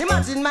higher.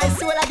 Imagine my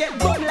soul I get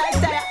burned like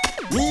tire.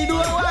 Me do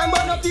a one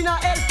burn up in a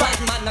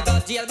hellfire. Man I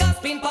got jail got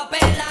spin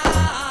propeller.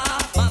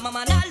 Mama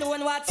man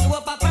alone watch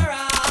soap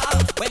opera.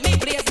 When me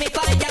blaze me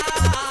fire,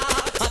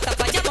 after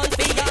fire burn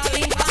figure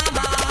in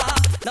farmer.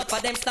 Enough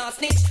of them start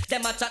snitch,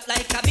 them a chat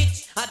like a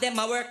bitch. And them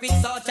a work with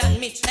Sarge and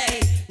Mitch.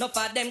 Hey, enough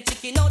of them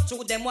chicken out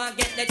through them want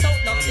get let out.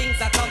 No things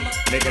a come.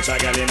 Make a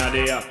girl in a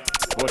day,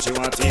 but she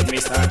want take me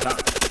starter.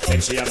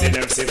 Then she have the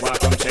nerve say, "Why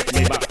come check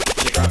me back?"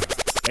 She come.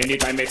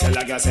 Anytime me tell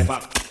a girl say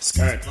pop,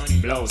 skirt,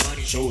 blouse,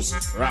 shoes,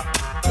 rap,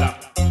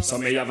 clap. So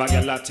me have a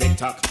girl a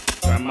TikTok.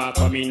 Grandma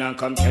come in and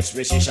come catch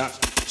me she shot.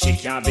 She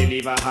can't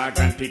believe her heart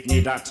and pick me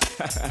that.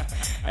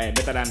 Hey,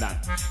 better than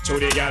that. Show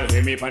the girl,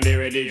 hear me on the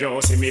radio,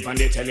 see me on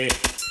the telly.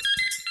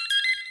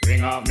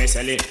 Ring off me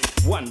celly.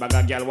 One bag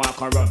of girl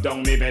walk and rub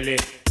down me belly.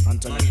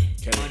 Anthony,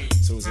 Kelly,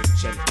 Susie,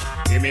 Shelly.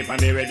 Hear me on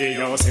the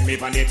radio, see me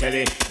on the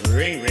telly.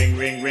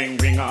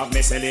 Ring off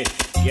me celly.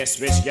 Yes,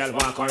 which girl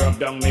walk and rub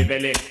down me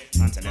belly.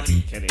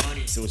 Anthony, Kelly,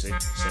 Susie,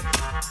 Shelly.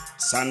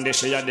 Sunday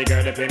she had the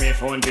girl to pay me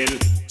phone bill.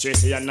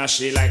 Tracy and Nash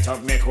she light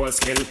up make whole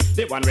skill.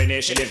 The one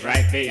when she live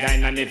right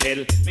behind on the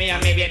pill. Me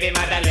and me baby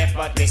mother left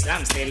but me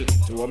slam still.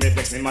 To me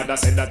vex me mother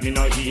said that me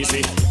not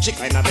easy. She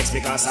kinda vex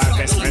because her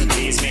best friend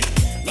please me.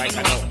 Right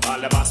now all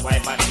the boss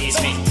wife and tease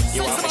me.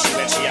 You want me she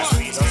let she a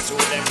squeeze us to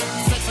them.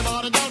 Sexy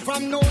body girl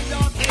from New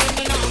York, hear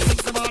me now.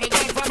 Sexy body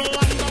girl from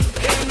London,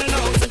 hear me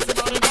now. Sexy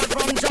body girl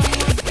from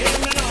Jamaica, hear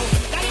me now.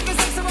 That is the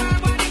sexy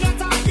body girl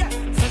talk, yeah.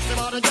 Sexy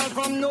body girl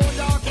from New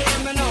York, hear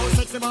me now.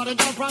 Sexy body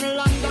girl from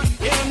London,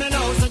 hear me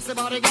now. Sexy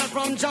body girl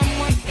from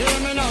Jamaica, hear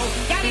me now.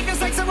 That is the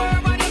sexy body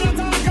girl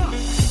talk, yeah.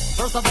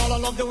 First of all, I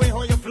love the way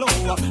how you flow.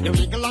 You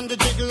wiggle and the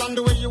jiggle and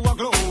the way you a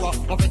glow.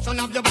 Perfection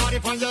of your body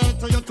from your head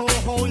to your toe.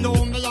 Hold no,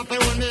 me a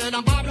feel me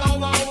and bad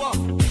wow.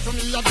 To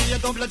me, I be a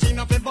double G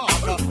of a bar.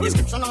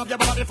 Description of your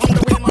body from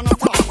the way man a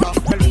talk.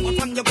 Well, me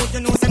from your good, you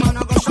know, say man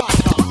a go shot.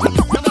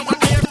 You better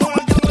careful,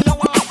 girl, you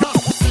walk.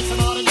 Sexy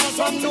body girl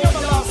from New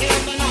York,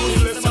 hear me now.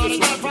 Sexy body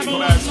girl from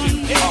London,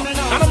 hear me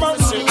now. And a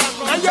mercy,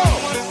 and yo,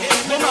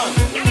 come on.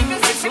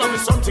 This love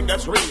is something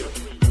that's real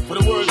for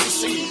the world to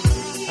see.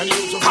 And you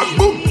to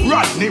Kaboom!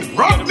 Rodney!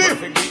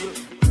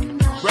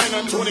 Brian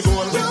and Tony go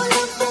on.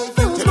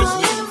 Tell us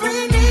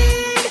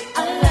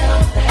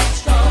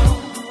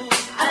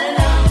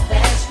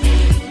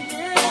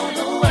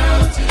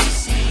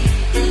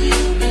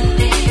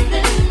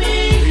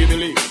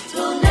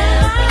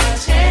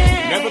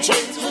never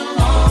change.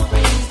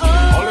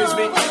 Always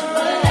be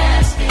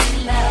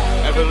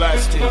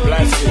everlasting,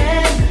 blasting.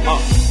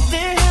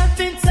 There have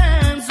been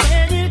times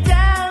when you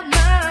doubt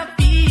my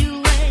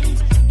feelings.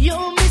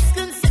 Your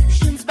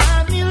misconceptions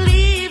by me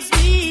leaves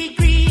me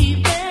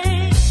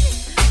grieving.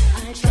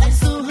 I try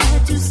so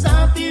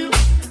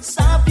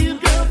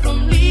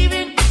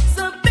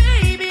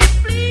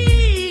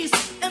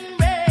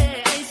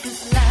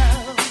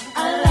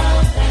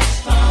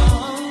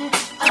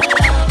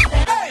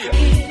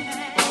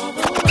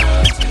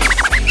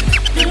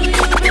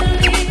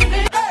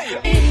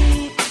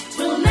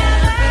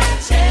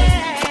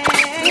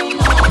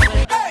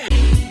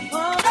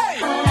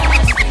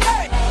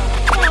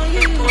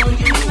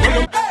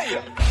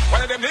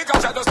them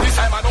niggas are just this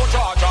time and no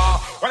Georgia.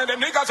 One of them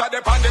niggas are the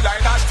on the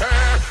line and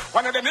stare.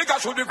 One of them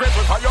niggas should be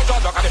grateful for your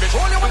Georgia. Can they be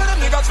only one of them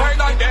niggas right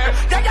down there?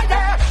 Yeah, yeah,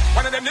 yeah.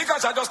 One of them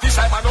niggas are just this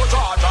time and no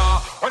Georgia.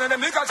 One of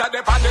them niggas are the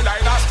on the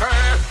line and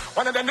stare.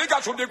 One of them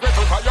niggas should be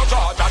grateful for your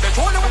Georgia. They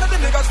only one of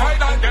them niggas right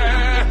down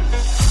there.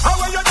 How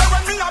are you there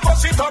when me a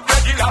bust it up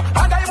regular?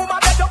 And I woman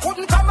that you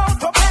couldn't come out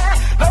to play.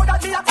 Now that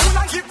me a cool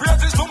and give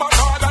praises to my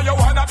God, and you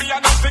wanna be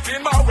an obstacle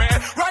in my way.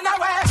 Run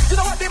away. You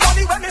know what the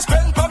money when me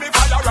spend for me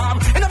firearm.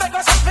 In the make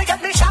sense me get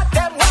me shot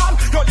them warm.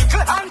 Your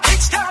little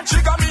antics can't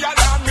trigger me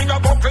alarm. Me no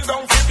buckle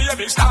down for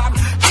baby storm.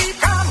 Keep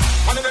calm.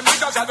 One of them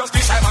niggas are just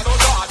this time and no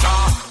Georgia.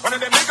 One of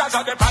them niggas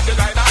are the on the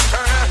line and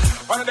turn.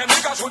 One of them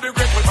niggas would be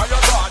grateful for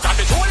your Georgia.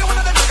 There's only one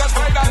of them niggas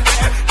right down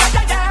there. Yeah,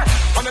 yeah,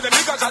 yeah. One of them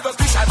niggas are just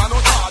this time and no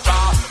Georgia.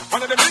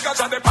 One of them niggas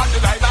are the on the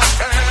line and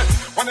turn.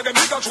 One of them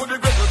niggas would be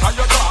grateful for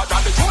your Georgia.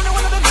 There's only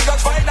one of them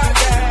niggas right down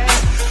there.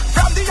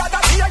 From the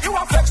other year you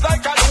are flex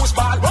like a loose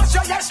ball. What's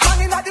your yes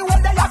man in the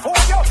world they have for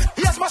you?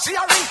 Yes, must see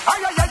a ring.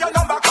 I your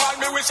number call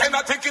me. We send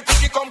a ticket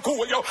come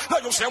cool you. Now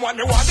you say one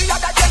me want the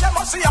other day you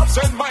must see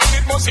absent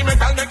minded. Must see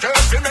metal make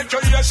you make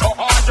your ears so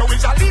hard. You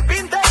is a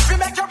leaping death to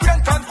make your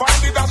brain can't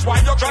find it. That's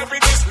why you try with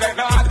this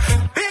Leonard.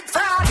 Big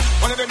fan.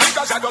 One of the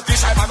niggas are just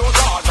this time and no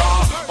Georgia.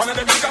 One of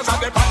the niggas are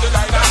the on the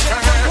line and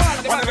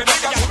turn. One of the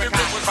niggas will be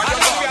grateful for your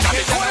Georgia.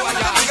 There's only one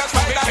of the niggas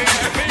right down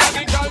there. Me a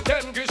the girl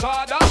them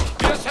gishada.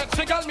 Be a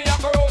sexy girl me a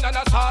corona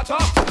and a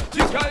starter.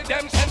 The girl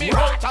them send me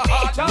out a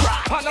harder.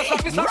 And a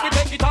slap me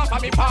take it off of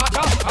me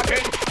partner.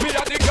 Again, me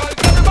a the girl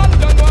them man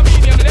don't know me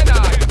name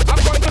Leonard. I'm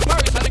going to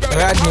Paris and the girl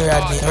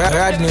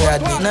Rodney,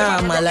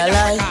 nah,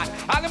 malalai.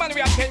 All the man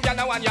we a 10 gal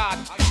and 1 yard.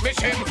 Me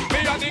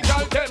a the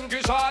girl them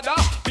gishada.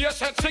 Be a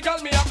sexy girl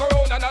me a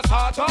corona and a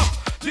starter.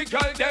 The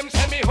girl them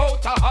send me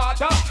out a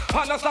harder.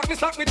 And a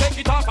slap me take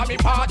it off of me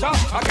partner.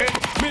 Again,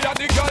 me a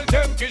the girl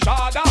them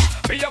gishada.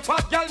 Be a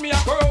fat girl me a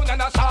corona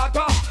and a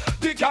starter.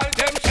 The girl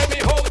them send me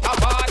out a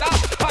harder.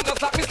 And a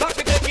slap me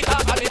take it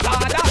off of me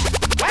partner.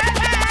 Well,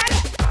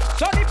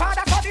 so the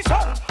father for the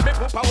son. Me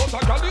put a out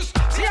a girl this.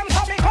 See him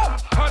so me come.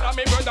 And a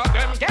me brother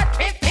them get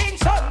 15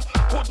 son.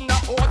 Couldn't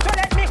afford to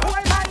let me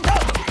hold man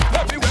down.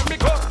 Everywhere me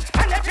go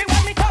and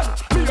everywhere me come.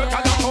 Me a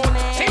girl alone.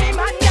 See me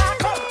man ya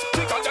come.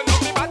 The girl them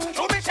love me bad.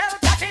 To me self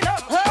that it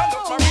up. And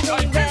look for me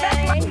like me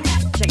man.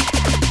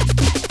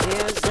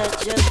 There's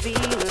such a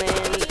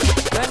feeling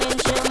running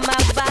through my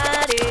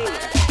body,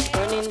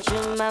 running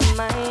through my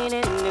mind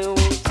and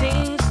doing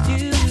things to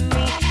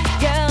me.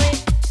 Girl, it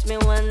makes me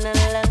wanna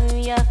love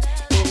ya.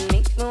 It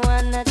makes me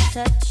wanna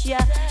touch ya.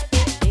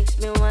 It makes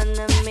me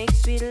wanna make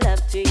sweet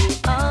love to you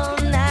all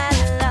night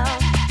long.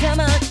 Come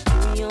on,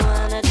 do you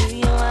wanna, do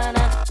you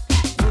wanna,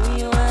 do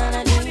you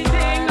wanna, do you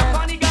wanna?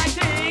 Funny guy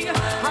thing,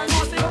 I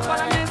know sing what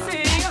I mean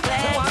sing.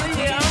 You wanna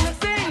hear me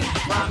sing?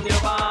 From your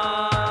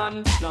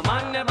band, no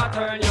man never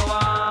turn you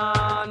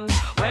on.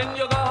 When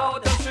you go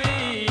out the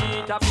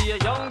street, I be a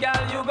young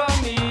girl you go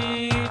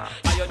meet.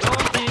 And you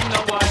don't need no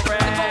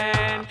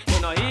boyfriend. You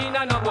know he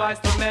no boys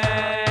to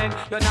men.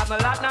 You not no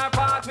lot nor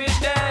part with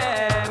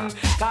them.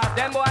 Cause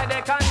them boy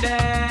they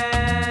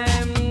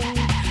condemn.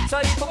 So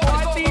if a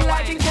boy feel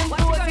like he can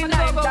do it in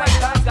life,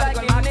 that's like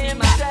his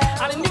name.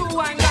 And a new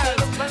one girl,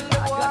 when the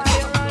boy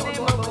run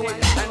him away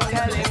and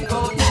tell him go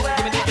to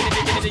where.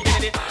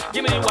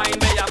 Give me the wine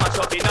where you mash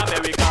up in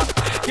America.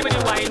 Give me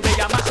the wine where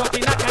you mash up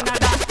in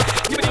Canada.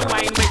 Give me the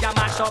wine where you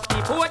mash up the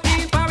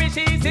 14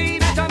 parishes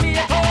in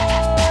Jamaica.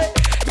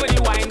 Give me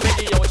the wine where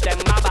the youth them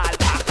a ball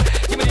pack.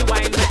 Give me the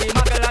wine where the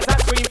mugglers a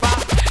scream for.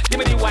 Give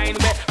me the wine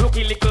where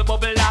rookie little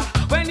bubbler.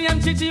 When the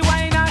chichi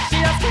wine and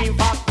she a scream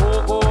for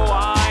cocoa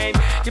wine.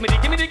 Give me the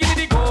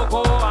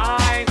cocoa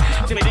wine.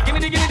 Give me the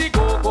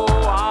cocoa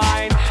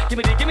wine. Give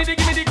me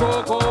the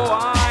cocoa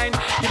wine.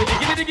 Give me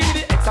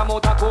the X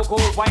amount of cocoa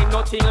wine,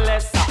 nothing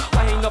less.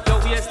 Wind up your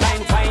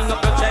waistline, wind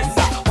up your chest.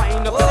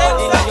 Wind up your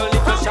body and your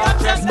little short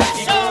dress. The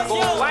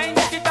cocoa wine,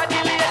 get it at the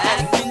latest.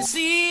 I can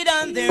see it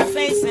on their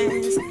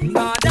faces,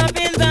 caught up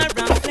in the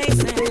wrong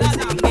places.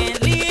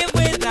 Can't live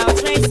without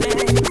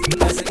traces,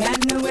 'cause I got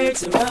nowhere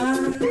to run.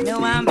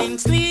 No, I'm being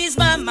squeezed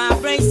by my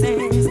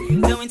braces,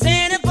 doing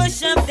 10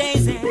 push-up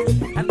daisies.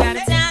 I've got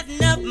to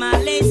tighten up my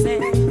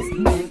laces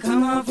and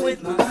come off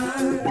with my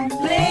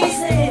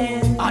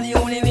blazes. And the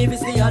only way we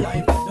stay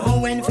alive, know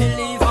when to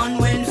live and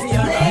when to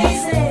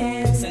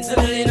arrive.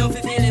 Sensible enough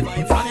to feel it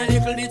vibe. From a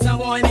little bit of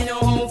boy, me know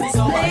how to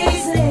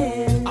survive.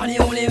 And the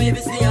only way we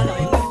stay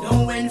alive,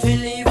 know when to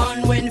live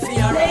and when to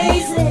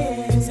arrive.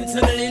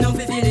 Sensible enough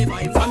to feel it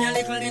vibe. From a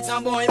little bit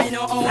of boy, me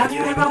know how. Have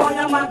you ever won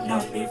a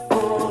magnum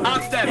before?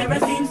 Never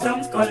seen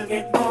some skull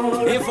get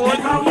bored.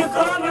 And how you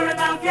cover and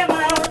off your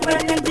mouth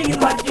when them thinking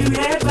what you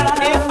ever.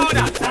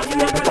 Have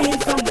you ever been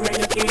somewhere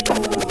you can't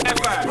move?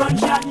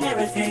 Gunshot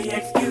never say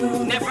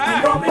excuse.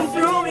 And going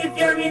through if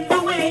you're in the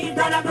way, it's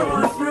gonna go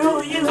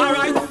through you.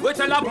 Alright, we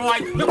tell a boy,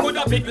 you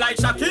coulda big like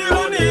Shaquille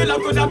O'Neal. I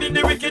coulda be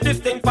the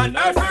wickedest thing from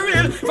earth for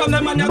real. From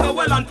the man you go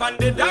well and from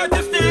the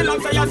dirty steel.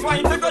 And say a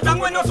swine to go down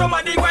when you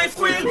somebody go and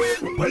squeal.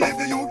 Well, if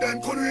the youth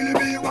them could really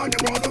be what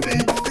they want to be,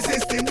 the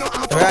system not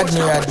have to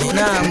Rodney,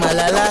 nah,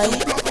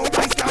 malalai. block out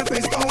my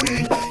stance,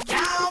 stony.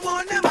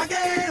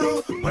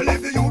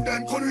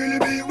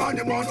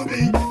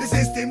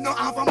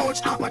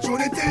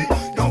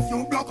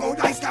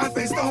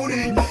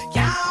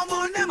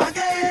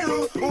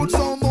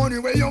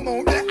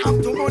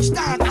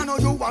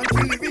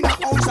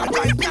 a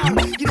right now.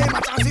 Give them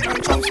a chance to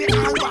earn chunks, they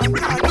all want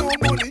call. No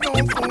money, no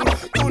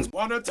food. Don't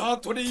wanna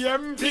talk to the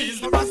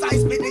MPs. No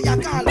precise me, they a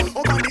call.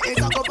 Over the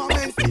age of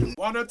government thing.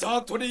 Wanna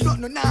talk to the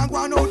Nothing now go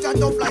on out and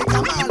tough like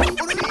a man.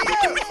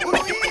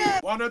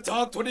 Wanna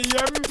talk to the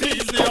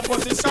MPs, the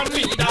opposition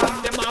leader.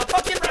 Them are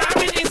fucking prime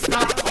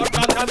minister.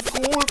 Cut and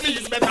school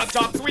fees, better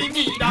jobs we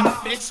need.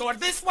 Make sure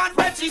this one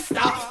register.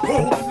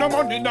 Oh, no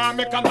money now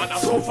make a man a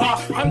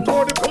suffer. And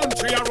to the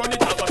country I run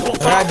it out of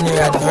Rodney,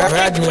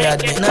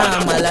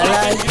 nah,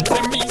 malalai.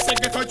 Them me say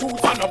get a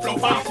youth and a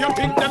bluffer. You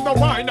think them the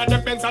wine and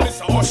them Benz and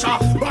it's a usher.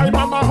 Buy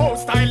mama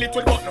house, style it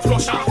with button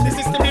flusher. The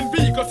system in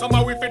vehicle,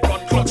 somehow if it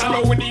run clutch. I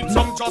know we need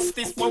some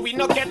justice, but we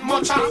not get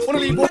much.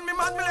 Only when me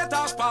mad, me let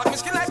us spark. Me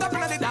skin light up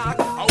in the dark.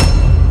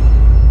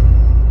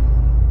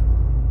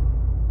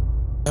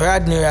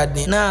 Rodney,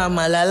 nah,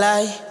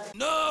 malalai.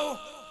 No.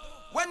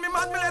 When me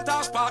mad, me let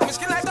us spark. Me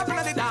skin light up in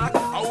the dark.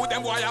 How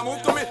them boy a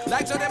move to me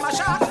like so them a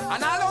shot.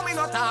 And allow me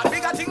not talk.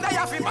 Bigger thing they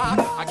have to back.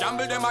 I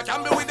gamble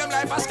with them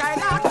like a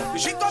skylark. The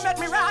shit gon' make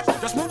me rat.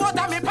 Just move out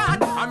of me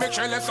path. I make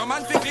sure let some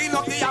man fi clean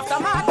up the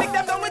aftermath. Pick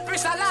them down with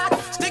piece a lot.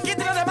 Stick it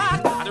in the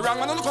mat. And the wrong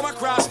man don't come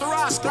across the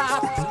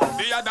rascal.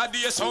 The other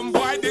day some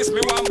boy diss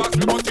me one box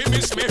me but he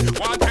miss me.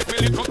 One take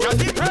me little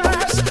candy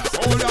press.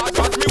 Oh Lord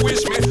God me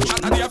wish me.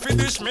 Shot a day fi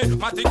dish me.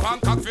 Matic one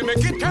cock fi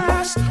make it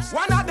curse.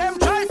 One of them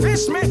try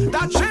fish me.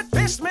 That shit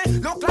piss me.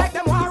 Look like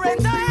them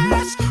warrant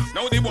us.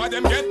 Now the boy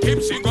them get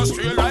tipsy. Go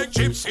straight like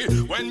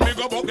gypsy. When me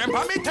go buck them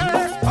pa me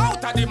turf.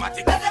 Out of the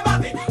matic. Let them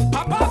have it.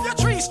 Pop off your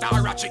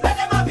 3-star ratchet. Let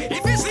them have it.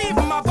 If it's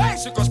even my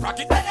bicycle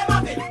sprocket. Let them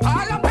have it.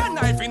 All a pen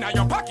knife in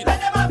your pocket. Let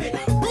them have it.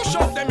 Push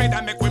up them head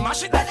and make we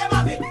mash it. Let them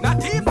have it.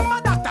 Not even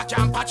my doctor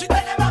can patch it.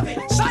 Let them have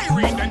it.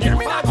 Siren then hear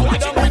me not go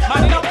watch it.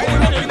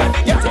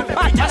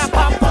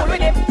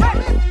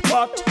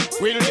 What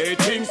will they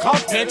think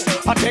of next?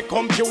 I take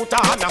computer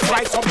and I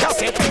fly some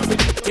cassette.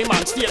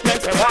 Demand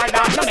statements and why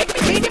not? No make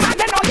me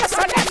demand and all your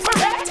son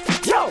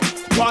desperate. Yo,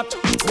 what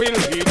will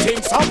he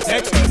think of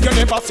next? You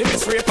never see me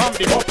straight from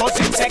the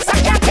opposite sex.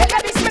 I can't tell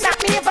you this, me not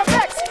me ever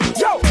vex.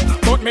 Yo,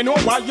 but me know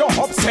why you're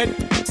upset.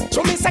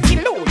 So me say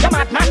kill you, the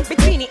madman.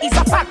 Between it is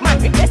a fat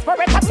man with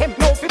desperate attempt,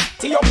 no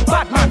 50 up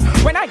bad man.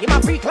 When I am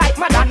a freak like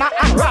Madonna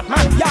and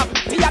Rodman, yeah,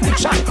 the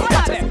addiction.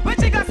 What them? What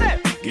you gonna say?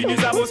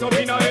 Guineas a bust up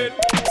in a head.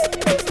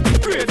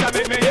 Praise a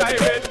bit me I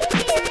read.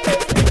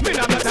 Me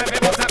not got time for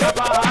bust a cup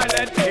of hard.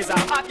 It's a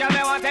hot girl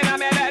me want in a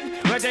me head.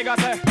 What you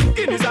gonna say?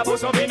 Guineas a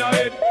bust up in a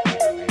head.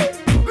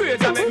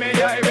 Praise a bit me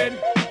I read.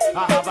 I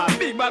have a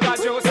big bag of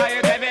juice I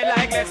eat heavy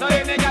like this. So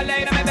if the girl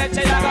lay in me bed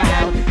she a go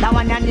down. That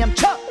one and them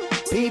chop.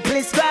 People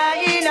is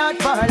crying out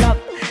for love.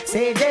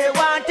 Say they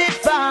want it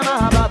from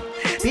above.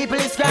 People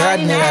is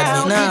crying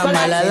out for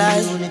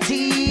unity.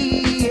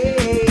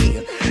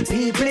 Yeah.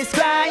 People is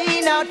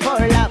crying out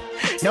for love.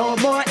 No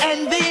more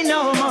envy,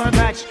 no more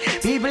grudge.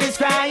 People is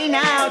crying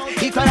out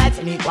equality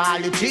and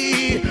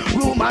equality.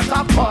 Rumors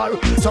of war.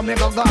 Some make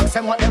a gong,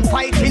 some what them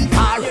fighting for.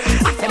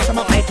 I them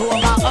some fight over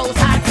house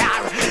and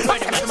car. I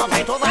them some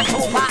fight over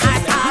sofa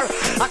and car.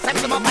 I them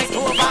some fight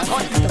over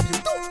gun.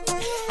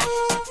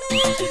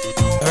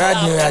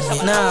 Rodney,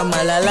 nah,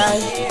 malalai.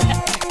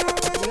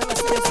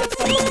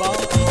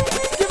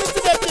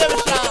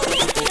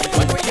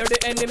 The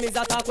enemies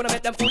attack when I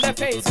make them full their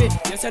face me.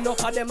 You say no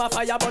of them a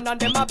fire burn and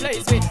them a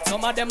blaze me.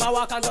 Some of them a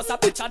walk and just a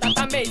picture that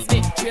amaze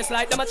me. Trace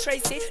like them a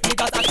Tracy,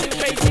 niggas acting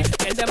crazy.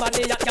 Tell them a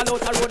day at y'all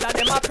out a road and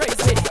them a praise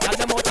me. Y'all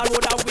them out a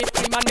road a whip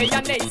him and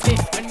mayonnaise me.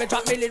 When me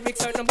drop me lyrics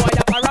certain boy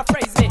a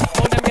paraphrase me.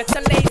 How them get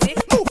so lazy,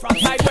 move from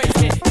sideways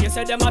me. You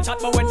say them a chat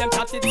but when them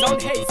chat it sound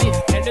hazy.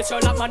 Tell the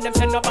Sherlock man them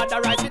send nobody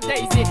rise with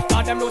Daisy.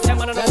 All them know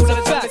them man and the whole of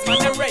the this man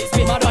them raise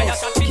me. Mad boy a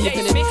chat me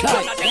daisy me.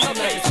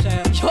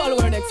 Y'all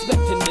weren't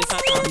expecting this.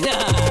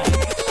 Nah.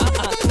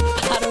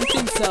 I don't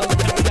think so.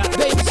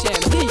 Baby Sham,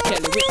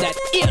 Deacon with that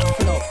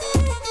earflow.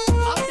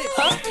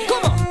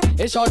 Come on.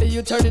 Hey shorty,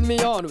 you turning me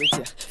on with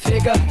your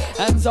figure.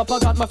 Hands up, I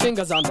got my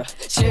fingers on the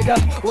trigger.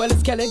 Well,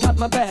 it's Kelly got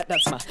my back,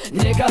 that's my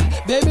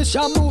nigga. Baby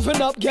Sham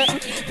moving up, getting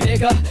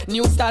bigger.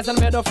 New styles and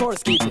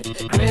metaphors, keep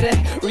it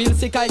gritty. Real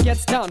sick, I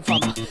gets down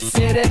from a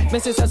city.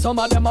 Missy says some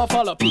of them all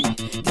follow P.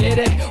 Did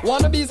it?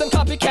 Wannabes and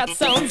copycat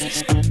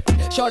sounds.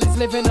 Shorty's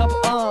living up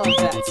on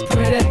that.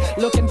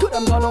 Pretty, looking good,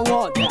 I'm gonna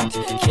want that.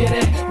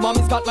 Kitty,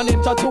 mommy's got my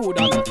name tattooed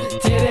on her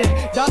titty.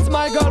 That's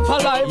my girl for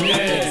life.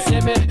 Yeah.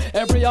 See me,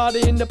 every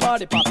party in the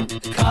party poppin'.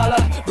 Collar,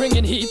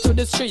 bringing heat to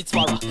the streets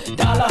for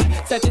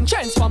 $1. Setting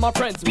trends for my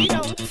friends, we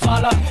don't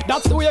follow.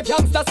 That's the way a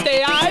gangster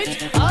stay,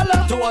 aight?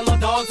 Holla. To all the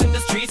dogs in the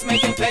streets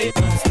making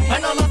papers.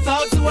 And all the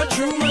thugs who are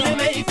true money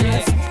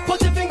makers.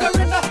 Put your finger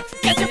in the,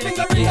 get your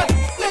finger in the.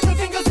 Little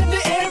fingers in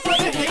the air for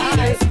the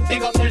haters.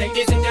 Big up the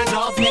ladies in their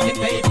jobs making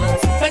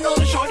papers. And all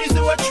the shorties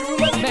who are true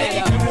money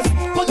makers.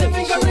 Put your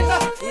finger in the,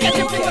 get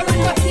your finger in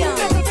the.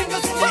 Little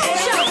fingers in the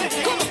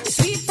air.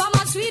 Sweet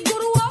mama, sweet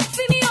guru up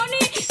for me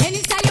honey.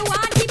 Anytime you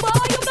want it,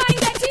 boy, you can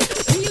get it.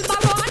 Real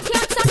baron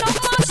can't stand up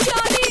my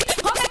shawty.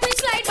 Come make me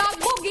slide back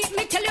boogie.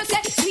 Me tell you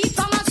say, sweet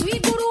mama,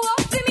 sweet guru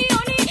up for me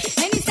honey.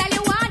 Anytime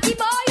you want it,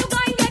 boy, you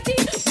can get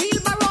it. Real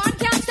baron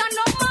can't stand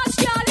up my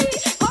shawty.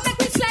 Come make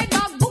me slide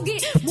back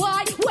boogie.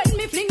 Why?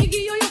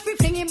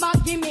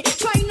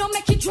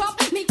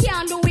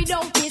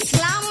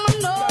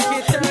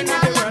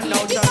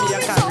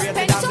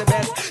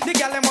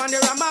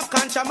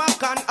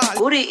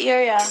 Goody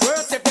area.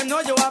 Worse if them know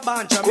you a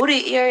bunch of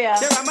Goody area.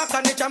 There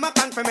are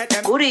Jamaican for me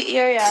them. Goody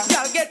area.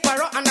 Y'all get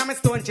paro and I'm a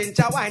stone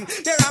ginger wine.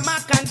 There are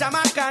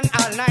Jamaican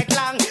all night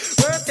long.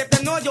 Worse if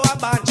them know you a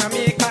bunch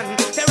Jamaican.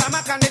 There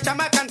are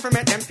Jamaican for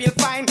me them feel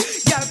fine.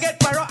 Y'all get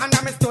paro and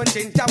I'm a stone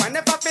ginger wine.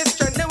 If I feel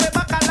strength, they way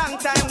back a long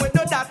time. We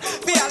do that.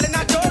 We all in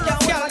a joke.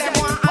 Y'all them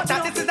want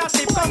after. This is a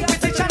stiff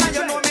competition and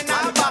you know me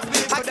now back.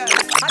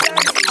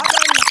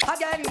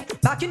 Again,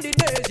 back in the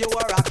days you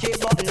were a kid,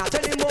 but not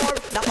anymore.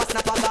 That was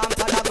not a damn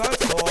for the girl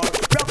store.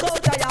 Broke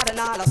out tired and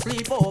all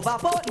asleep over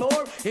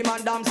Portmore. Him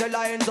and damn the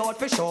lions out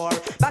for sure.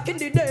 Back in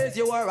the days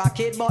you were a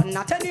kid, but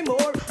not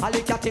anymore. I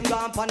look at him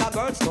gone for the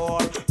girl store.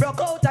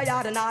 Broke out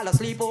tired and all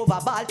asleep over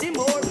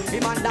Baltimore.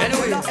 Him and damn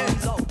the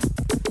lions out.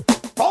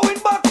 Going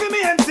back to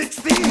me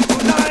M16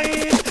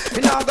 tonight.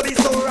 It not gonna be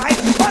so right.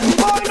 But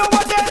boy,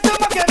 nowadays them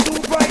a get too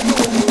bright,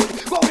 too good.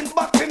 Going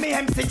back to me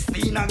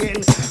M16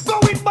 again.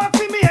 Going back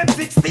to me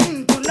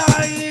M16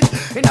 tonight.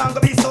 It not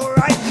gonna be so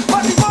right.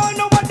 But boy,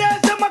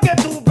 nowadays them a get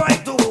too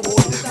bright, too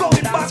good.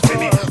 Going back to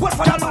me. What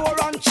for the lower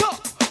and chop?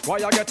 Why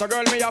you get a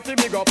girl me have to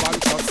big up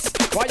and trust?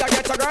 Why you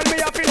get a girl me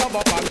have to love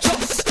up and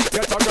trust?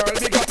 Get a girl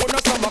big up on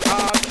the summer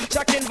card.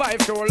 Checking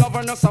vibe to love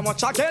her no so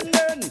much again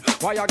then.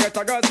 Why you get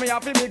a girl me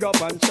have to big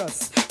up and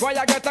trust? Why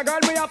you get a girl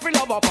me have to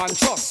love up and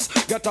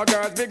trust? Get a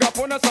girl big up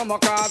on the summer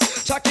card.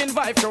 Checking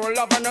vibe to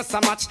love her no so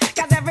much.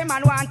 Cause every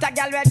man want a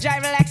girl with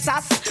drive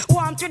Lexus.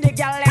 Want to the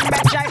girl and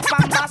with drive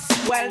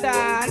Pampas. Well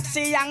done,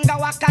 see young go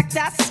a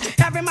cactus.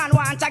 Every man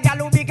want a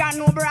girl who big and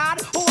no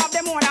broad. Who have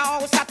them own a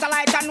house,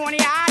 satellite and one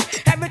yard.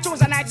 Every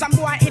Tuesday night some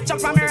boy eat up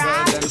from her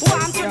heart.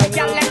 Want to the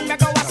girl and me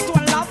go a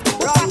stone love.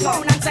 Rock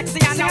down and sexy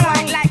and you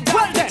wine like that.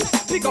 Well then,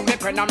 pick up me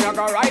pen and me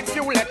go write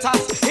few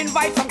letters.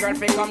 Invite some girl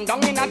to come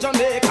down in a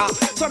Jamaica.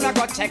 So me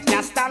go check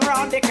ya stand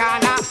round the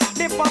corner.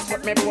 The first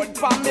foot me put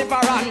from me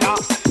veranda.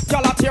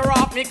 Y'all a tear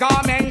off me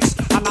garments.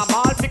 And a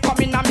ball fi come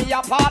in a me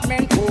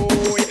apartment.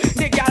 Boy,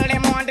 the girl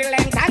them want the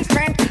length and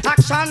strength.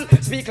 Action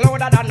speak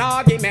louder than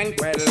argument.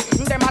 Well,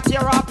 them a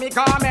tear off me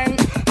garment.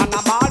 And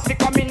a ball fi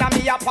come in a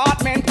me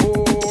apartment.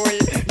 Boy,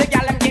 the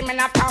girl them give me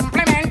a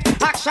compliment.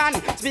 Action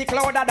speak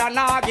louder than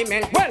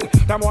argument. Well,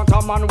 them want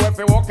a man with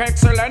fi work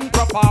excellent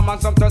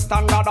performance up to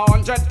standard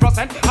 100%.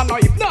 And now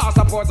if not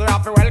suppose you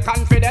have to well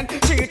confident.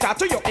 Cheater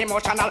to your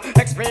emotional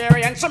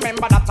experience.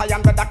 Remember that I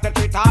am the doctor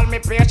treat all me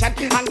patient.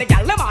 And the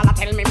girl them all a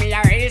tell me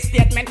a real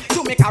statement.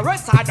 To make a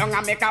rest hard down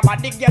and make a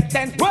body get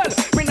tense. Well,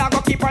 me not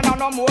go keep on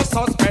no more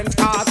suspense.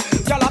 Cause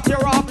y'all a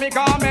tear off me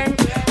garment.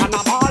 And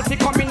a ball fi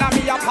come in a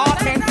me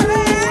apartment.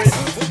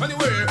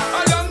 Anyway,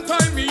 a long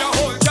time me a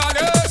hold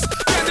chalice.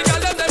 Get the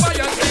girl them never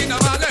yet clean a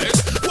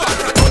malice. What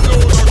a good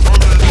load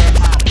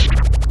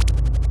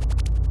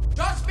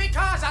Just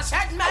because I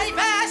said my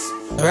best.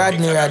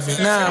 Rodney,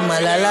 nah,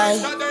 malalai.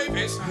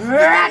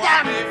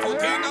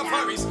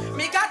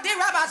 Me got the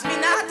robbers, me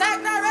not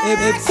take the rest. Hey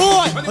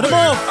boy, what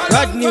about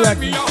Rodney, dead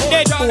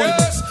boy.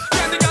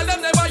 Get the girl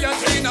them never yet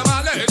clean a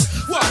malice.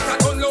 What a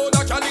good load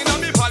of chal inna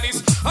me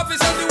palace.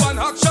 Officer the one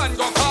action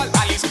go call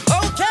Alice.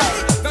 Okay,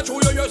 that's who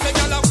you say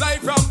girl a fly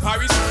from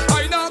Paris.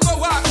 I now go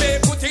walk me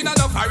put in a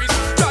the Paris.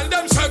 Girl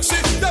them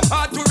sexy, them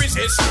hard to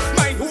resist.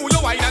 Mind who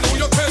you wine and who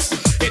you kiss.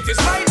 It is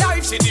my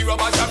life, city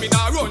robbers and me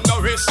nah run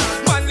no risk.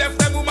 Man left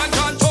them woman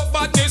can't talk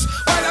badness.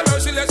 While I'm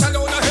merciless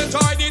alone I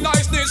enjoy the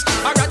niceness.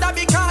 I rather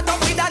be caught up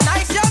with a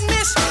nice young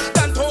miss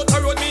than to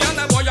road me and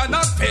a boy a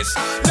knock piss.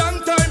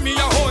 Long time me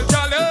a hold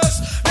jealous.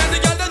 Then the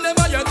girl them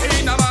never yet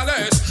in a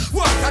malice.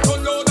 What a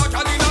ton load of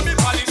cal inna me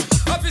palace.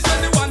 Officer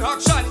the one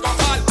action go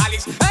call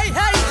Alice. Hey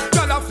hey,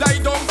 girl a fly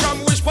down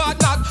from which part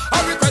not.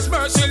 I request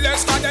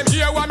merciless can them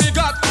hear what me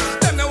got.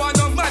 Them no want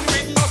no man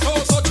with no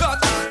so chat.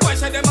 Why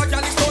say them a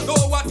gal is don't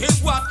know what is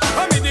what.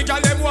 I mean the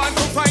gal them want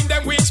to find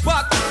them weak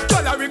spot.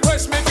 Girl a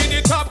request me for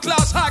the top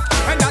class hack.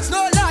 And that's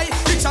no lie,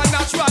 it's a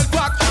natural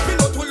fact. Me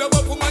no to love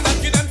up woman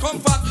and give them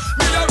comfort.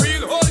 Me a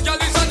real old gal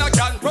is and I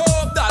can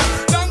prove that.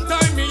 Long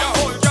time me a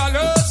hold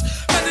jealous.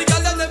 And the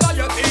gal them never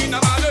yet in a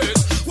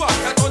malice. What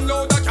a ton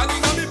load of gal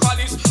inna me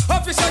palace.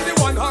 Officer the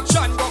one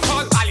action go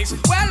call Alice.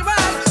 Well,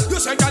 you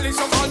say gal is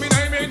so call me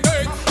name in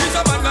vain. It's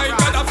a man like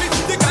Gaddafi.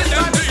 The gal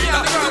them need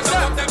and the girls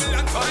love them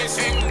land for me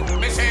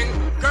sing.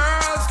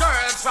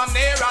 Girls from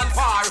near and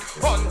far.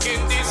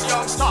 Hunting this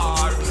young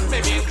star.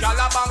 Maybe gal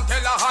a bank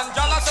teller and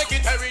gal a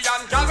secretary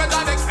and gal with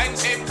an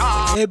expensive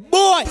car. Hey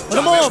boy, what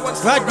about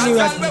Rodney?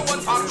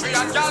 One factory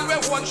and gal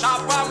with one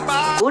shop and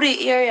bar.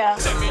 Goody area.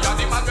 Send me a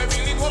the man we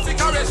really want to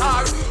carry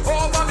her.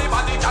 Over me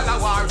body gal a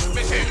war.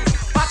 Me sing.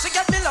 But she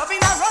get me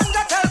loving a run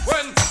the tell.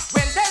 When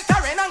they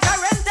Karen and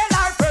Karen tell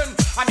her friend.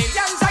 A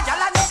millions of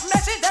gal and not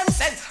messy them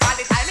send. All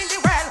the time in the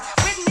world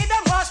with me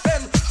them was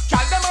them.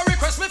 Gal them a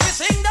request me to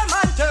sing them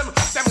anthem.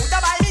 Them woulda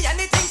buy me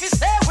anything to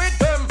stay with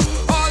them.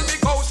 All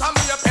because I'm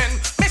me a pen.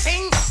 Me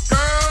sing.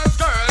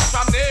 Girls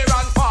from near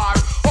and far.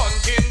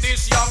 Hunting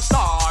this young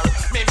star.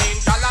 Me mean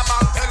gal a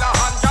bank teller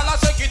and gal a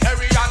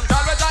secretary and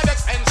gal with an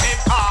expensive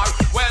car.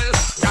 Well,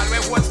 gal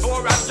with one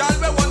store and gal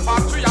with one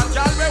factory and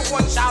gal with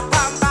one shop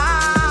and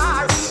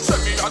bar. So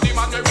me a the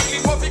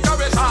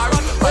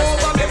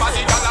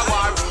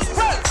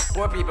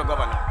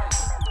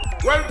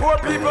poor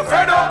people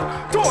fed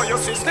up. To your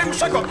system,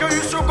 shake up. You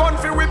use your gun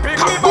for whipping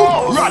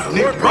people.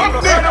 Rodney,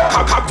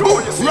 To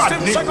your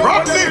system, shake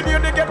up. Every day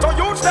they get to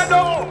use them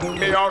up.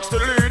 Me ask the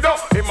leader,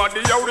 him and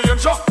the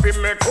ranger. We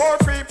make poor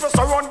people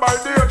surrounded by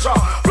danger.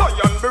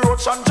 Lion,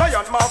 roach and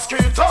giant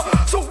mosquito.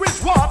 So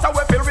which water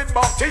we fill with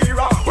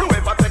bacteria?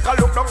 Whoever take a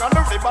look down on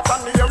the river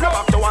and near you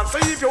have to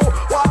answer if you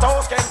water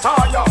house can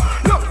tire.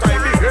 Look, time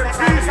we get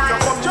beat, you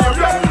come here,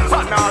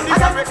 and now the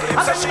very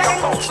claims that she a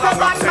post. The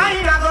bad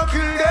mind I go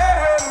kill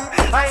them.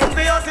 I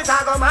envious it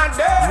I go mad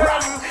them.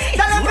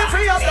 Tell them to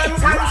free up them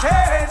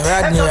conscience.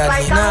 Rodney,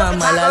 nah,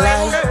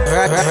 malalai.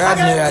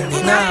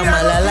 Rodney, nah,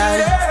 malalai.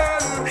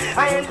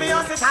 I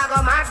envious it I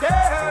go mad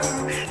them.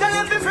 Tell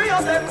them to free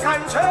up them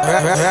conscience.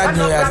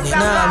 Rodney,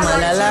 nah,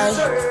 malalai.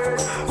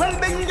 Well,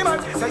 Benji man,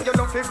 say you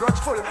don't feel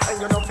grudgeful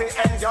and you don't feel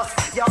envious.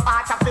 Your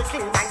heart of the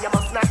king and you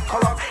must not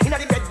corrupt. In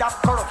the bed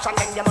of corruption,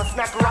 then you must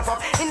not wrap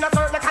up. In a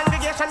certain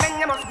congregation, then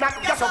you must not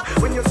guess up.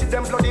 When you see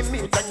them bloody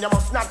meat, then you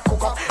must not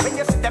cook up. When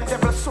you see them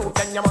devil soup,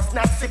 then you must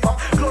not sip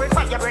up.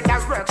 Glorify your brother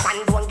works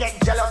and don't get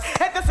jealous.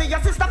 If you see your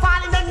sister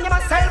falling, then you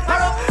must help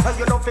her up. And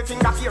you don't feel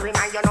finger fearing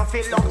and you don't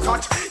feel love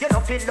touch. You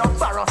don't feel love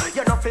borrow,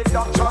 you don't feel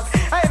love trust.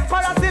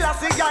 Emperor still a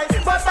see guy,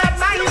 but bad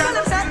mind.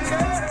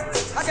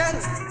 Again,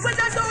 when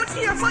I don't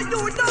hear for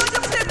you, don't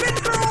you flipping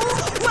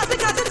through. What they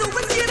got to do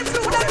with see the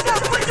crew that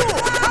come for you.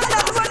 I'm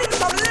not running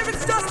some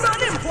lyrics, just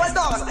running. Hold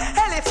on,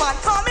 elephant,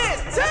 come in.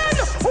 Then,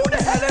 who the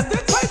hell is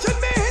this question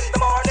me in the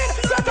morning?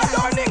 Get a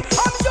learning,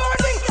 I'm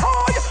yearning.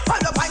 Oh, I'm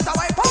the point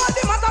away,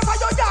 party, matter for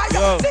your guy.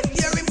 This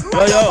year in crew,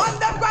 on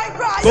them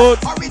right. Or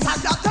it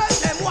has to tell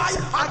them why.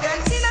 Again,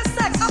 in a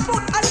sec, I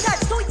put a check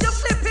to your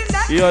flipping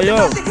neck.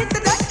 Because they hit the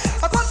deck,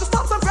 I want to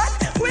stop some breath.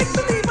 Quick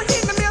to leave me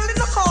in the middle in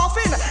the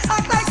coffin.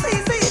 Act like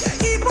CC,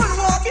 keep on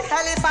walking.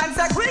 Elephants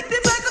are quick, they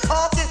break the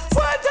talking.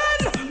 Well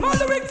then,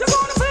 Mother Rick, you're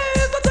gonna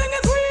please. The thing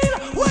is real.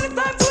 When it's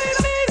time to eat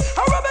a meal,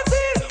 a rubber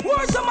seal.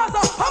 Where's your mother?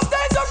 I'm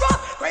dangerous.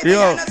 Great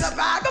behind the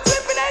bag of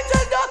flipping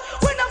angel dust.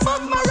 When I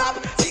bust my rap,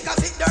 because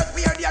it dirt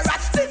weird, you're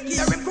rat. Stick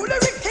here, him, cool,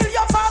 Rick, kill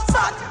your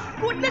bastard.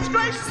 Goodness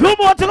gracious. Two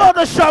more to go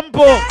the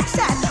shampoo.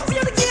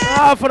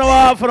 Half an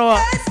hour.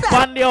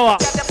 One hour.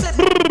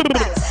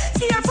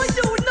 Here for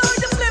you, know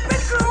the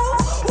flipping crew.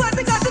 What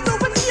they got to do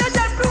with here,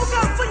 that crew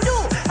come for you.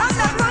 I'm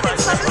not running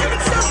some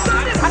lyrics, just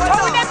running. I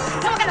told them,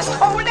 I'm gonna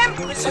hold them.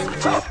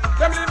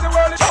 Them leave the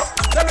world,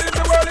 them leave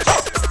the world,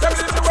 them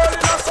leave the world in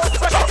a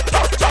suspect.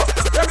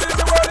 Them leave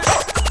the world,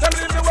 them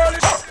leave the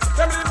world,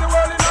 them leave the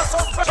world in a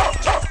suspect.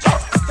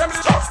 Them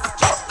leave the world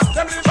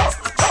in a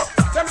suspect.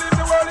 Them leave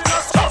the world in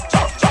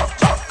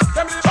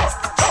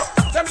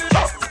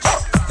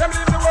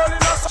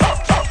a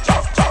suspect.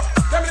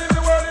 Them leave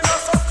the world in a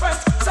suspect.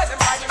 Set them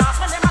by the mask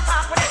when them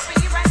attack with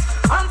experience.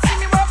 And see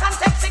me work and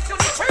take sick to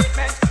the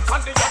treatment.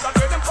 And the other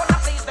day them gonna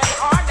please them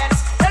ardent.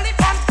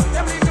 Elephant,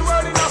 them leave the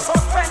world in a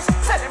suspense.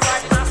 Set them by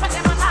the mask when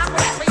them attack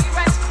with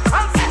experience.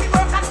 And see me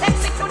work and take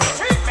sick to the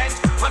treatment.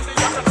 And the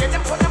other day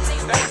them gonna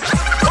please them.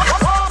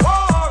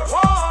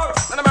 War,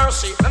 none of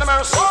mercy, none of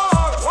mercy.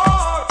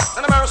 War,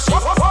 none of mercy.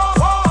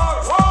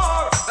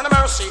 War, none of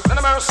mercy, none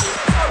of mercy.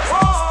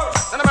 War,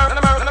 none of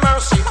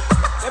mercy.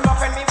 Them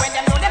offend me when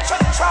them know them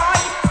shouldn't try.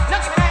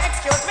 Not give me no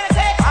excuse, me to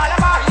take all of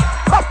mine.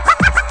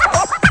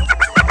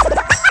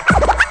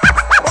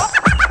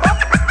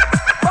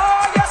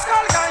 Oh, your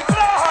skull guy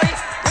fly.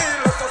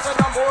 Needless to say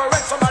no more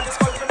when somebody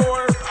skull for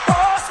more.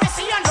 Boss, me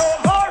see you no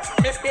more.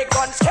 Me big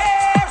gun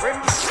scare him.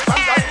 I'm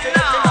going to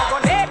let me not go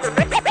near him.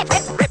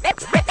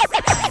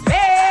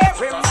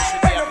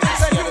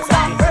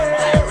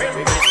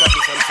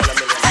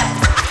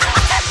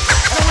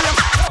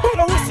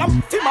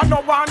 Timon no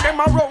want them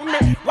around me.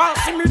 Want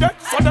see me dead,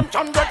 so them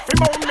can get fi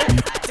moan me.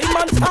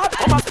 Timon start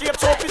come a skate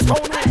so fi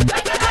stone me.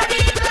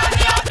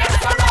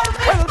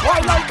 Well, boy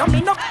like a me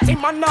no,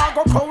 Timon nah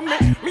go crown me.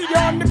 Media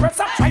on the press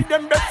a try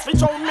them best fi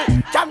show me.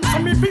 Cancel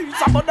me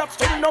visa, but that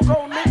still no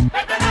ground me.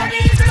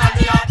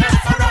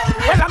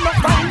 Well, I'm not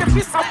trying the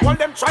piece of all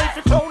them try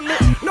fi clown me.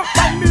 No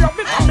time me of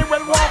it, and me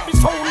well want fi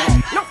sound me.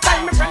 No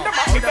time me friend them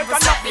a fi dead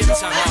and not fi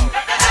down me.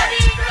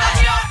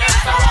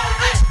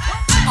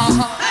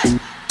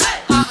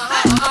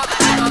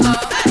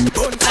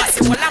 Don't pass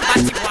it, well, I'm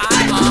batty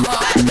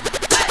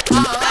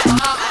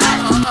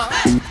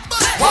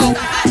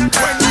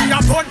when we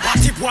are born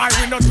batty boy,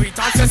 we not do it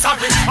and say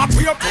sorry. I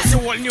pray up pussy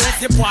whole news,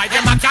 the boy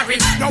them a carry.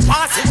 No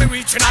passing, we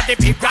reaching at the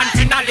big grand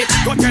finale.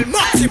 Go tell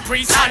Maxi,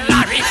 Priest and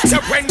Larry. So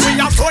when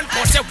we are born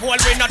pussy whole,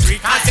 we not do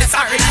it and say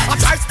sorry. I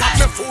try stop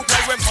the food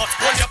while we must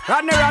pull you.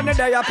 Rodney,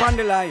 they up on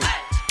the line.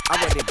 I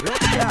got the blood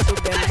clot to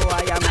them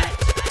boy, I'm like.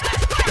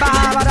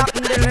 Baba dap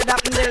dilly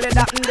dap dilly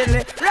dap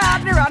dilly.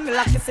 Rodney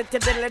like a city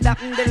dilly dap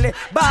dilly.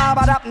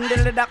 Baba dap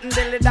dilly dap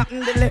dilly dap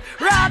dilly.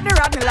 Rodney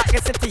like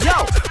a city. Yo,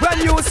 when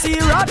you see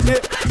Rodney,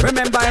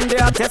 remember him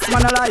there test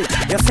man alive.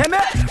 You see me?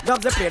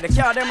 Doves the play the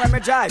car them when me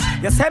drive.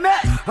 You see me?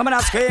 I'm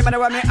gonna scream and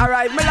when me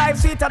arrive. My life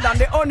sweeter than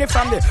the honey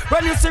from the.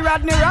 When you see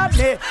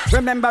Rodney,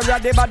 remember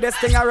Rodney baddest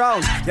thing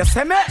around. You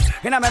see me?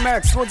 In a me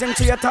Merc cruising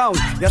to your town.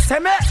 You see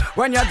me?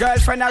 When your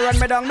girlfriend a run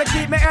me down, me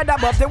keep me head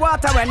above the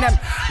water when them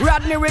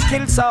Rodney will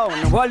kill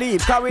sound.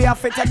 believe, cause we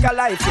have to take a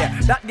life here.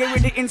 That give me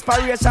the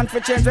inspiration for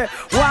change it.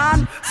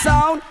 One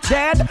sound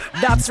dead,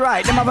 that's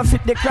right. Them have to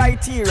fit the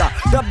criteria.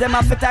 Dub them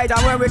have to tight,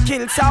 and when we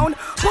kill sound,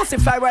 pussy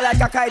fly well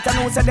like a kite, and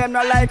who say them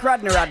not like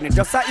Rodney,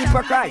 just a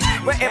hypocrite.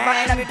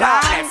 Wherever in the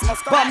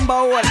darkness,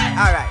 bumble.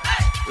 Alright,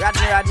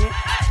 Rodney.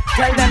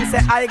 Tell them say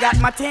I got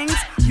my things,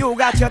 you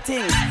got your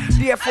things.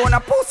 Therefore no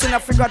pussy no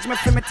grudge me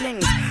for me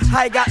things.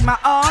 I got my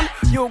own,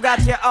 you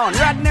got your own.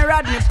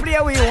 Rodney, play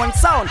with your own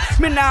sound.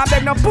 Me nah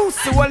beg no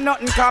pussy, well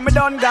nothing, cause me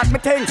done got me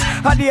things.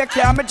 I dear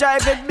care me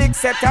drive with big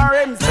set and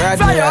rims.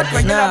 Fly out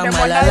regular them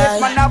one life,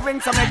 man I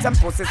ring some make some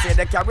pussy say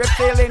they carry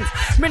feelings.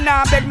 Me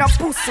nah beg no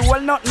pussy,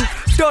 well nothing,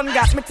 done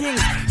got me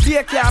things.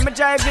 Dear care me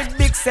drive with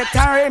big set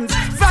and rims.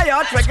 Fly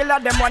out regular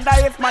them one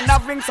life, man I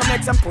ring some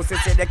make some pussy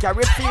say they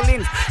carry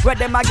feelings. Where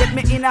them a get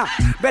me in a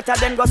better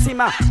than go see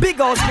ma. Big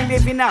house me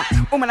live in a.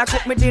 Woman a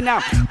cook me dinner.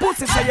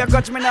 Pussy say you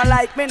grudge me not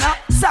like me now.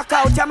 Suck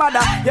out your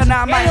mother. You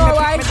know mind me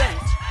pick me then.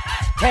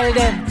 Tell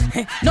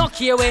them, no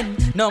care when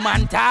no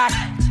man talk.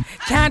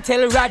 Can't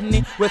tell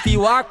Rodney if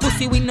you are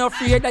pussy we no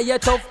afraid that you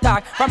tough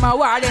talk. From a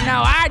war then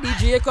now I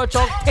DJ go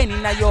chuck 10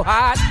 in your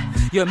heart.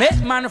 You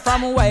make man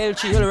from a wild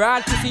chill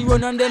rod. Pussy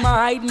run on them a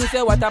hide me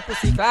say what a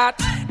pussy clot.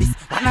 This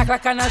 1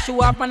 o'clock and I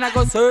show up and I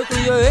go circle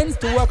your ends.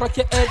 2 o'clock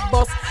your head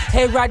bust.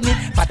 Hey Rodney,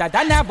 fatter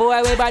than a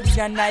boy with body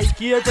and nice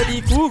care. For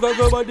the crew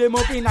go but them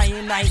up in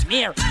a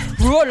nightmare.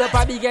 Roll up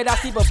a big head a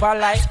sip up a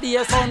light.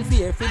 They sound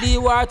fear for the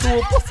war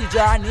to pussy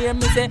jar near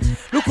me say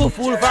look a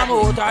fool from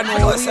out and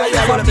know we are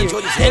here.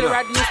 Tell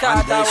Rodney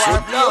start a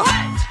war.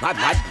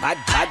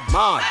 Bad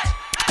man.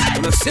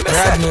 You know, see me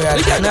Rodney,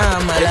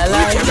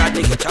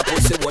 Rodney get your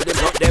pussy, what them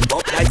not them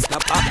up like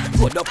snapper.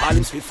 Put up all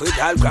him sweet food,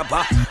 all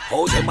grabber.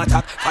 How them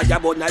attack, fire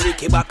bun a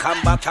licky back,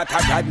 come back. Chatter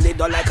Rodney,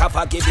 don't like a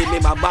forgiving me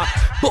mama.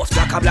 Bust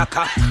like a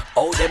blacker.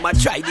 How them a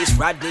try this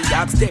Rodney,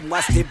 ask them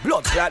what's the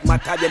blood clot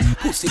matter. Them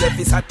pussy them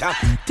is attack.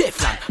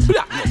 Teflon,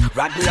 black no.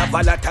 Rodney a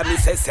valata, me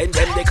say send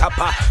them the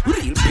kappa.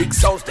 Real big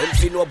sounds, them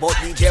fi know about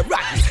DJ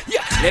Rodney.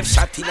 Yeah, left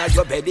shot in a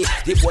your belly.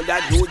 The one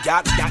that New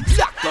York, that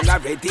locked on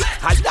already.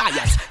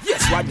 Alliance,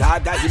 yes, one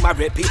harder him a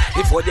reppy.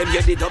 Before them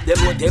hear it up, them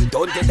know them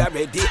done dead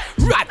already.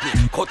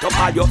 Rodney, cut up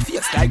all your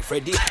face like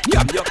Freddy.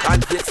 Yam your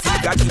conflict, see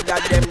that kid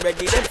and them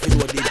ready. Them fi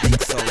know the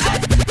big sound.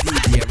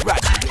 DJ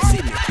Rodney, you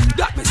see me?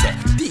 That me say,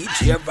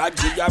 DJ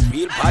Rodney a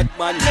real bad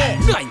man.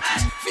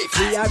 90s,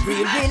 50s, a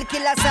real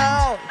killer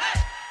sound.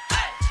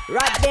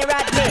 Rodney,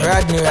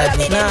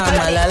 nah,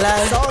 malala.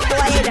 Sound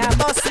boy in a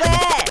bus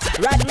way.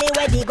 Rodney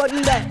where the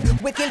gun there.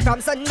 We kill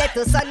from Sunday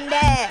to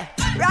Sunday.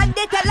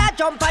 Rodney tell a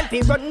jump and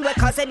fi run way,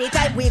 cause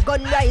anytime we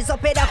gun rise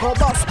up in a go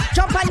bus.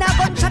 Jump and a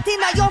gun shot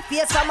in a your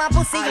face from a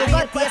pussy you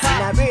got taste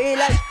in a real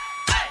life.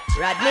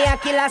 Rodney a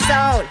killer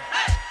sound.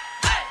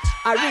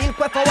 A real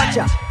quick for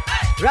watcher.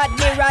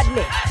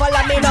 Rodney,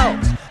 follow me now.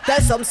 Tell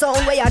some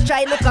sound where you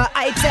try look at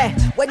hype say.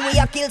 When we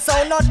a kill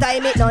sound, no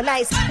time it no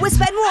nice. We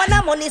spend more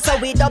on money so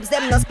we dubs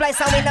them no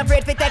splice. And we not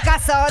afraid to take a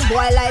sound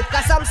boy life.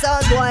 Cause some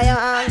sound boy are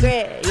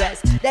hungry.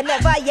 Yes, they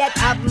never yet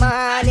have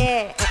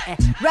money.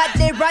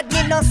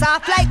 Rodney no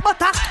soft like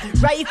butter.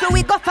 Rifle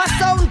we go for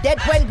sound dead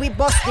when we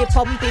bust the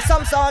pumpy.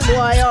 Some sound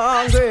boy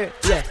are hungry.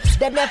 Yes,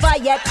 they never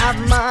yet have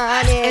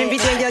money. Every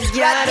day you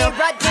get up.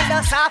 Rodney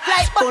no soft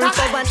like butter.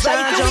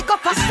 Rifle we go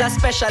for. This is a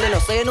special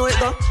enough so you know it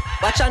go.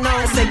 Watch out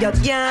now, say you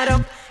get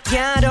up.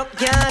 Get up.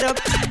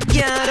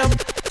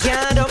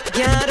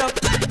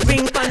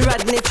 Ring pan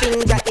Rodney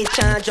finger, it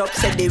charge up.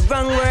 Say the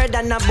wrong word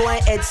and a boy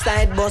head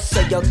side bust.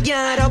 So you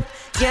get up.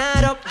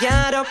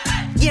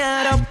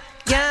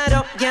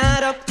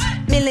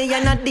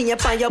 Million a day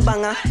upon your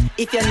banger.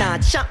 If you're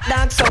not chop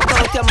dog, so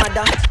count your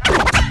mother.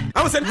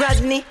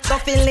 Rodney,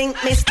 coffee link,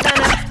 Miss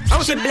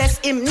Tanner. She bless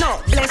him,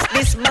 no, bless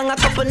this banger.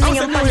 Couple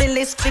name on the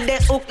list for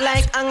the hook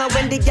like hanger.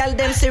 When the gal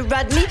them say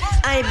Rodney,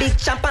 I big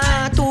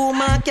chopper, 2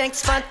 mark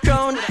X fat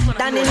crown.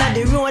 Down in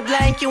the road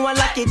like you a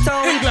lucky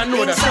town. England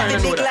know that, China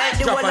know that,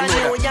 Japan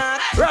know that.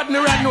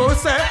 Rodney,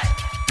 say.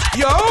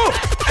 Yo,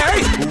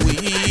 hey,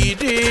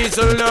 weed is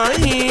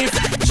life.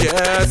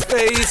 Just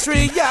face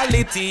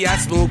reality. I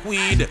smoke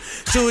weed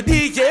to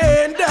the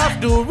end of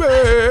the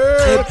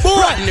world.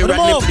 Rodney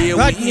play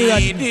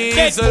weed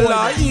is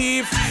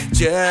life.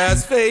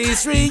 Just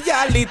face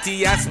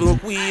reality. I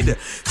smoke weed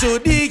to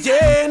the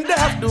end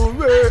of the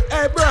world.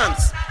 Hey,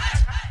 Bronx.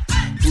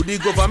 To the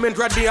government,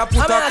 Rodney, I put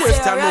a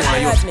question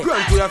on you.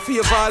 Grant to your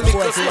favor,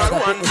 little small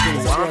one.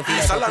 One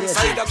piece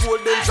alongside the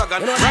golden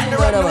dragon.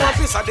 Rodney, one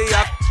piece of the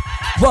act.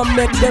 One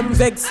make them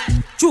vex.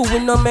 True, we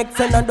no make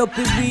friend and up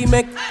if we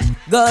make.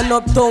 Gone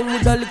uptown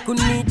with a little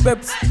neat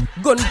peps.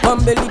 Gun pan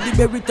belly, the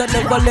berita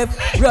never left.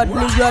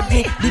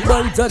 Rodney, the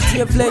buns are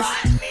tear flesh.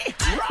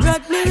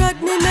 Rodney,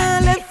 nah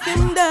left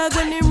him dog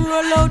when him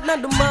roll out na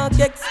the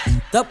markets.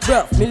 Top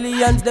rough,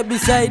 millions they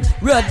beside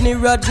Rodney.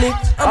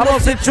 I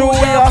must say true,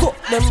 fuck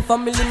them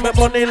family. My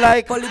money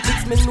like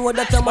politics, me know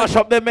that I'm mash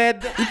up the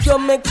med. If you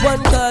make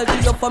one call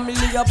to your family,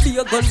 you be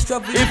a gun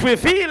travel. If we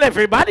feel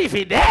everybody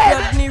feel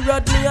dead.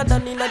 Rodney, I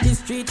done in the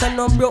street and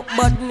no broke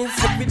badness.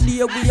 Every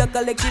day we a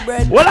collect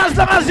bread. Well, as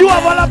long as you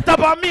have a laptop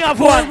and me have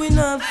one. We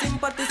not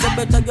sympathy, so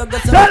better you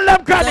get some. Tell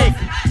them chronic.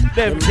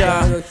 Them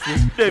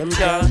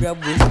can't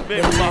grab we.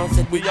 Them know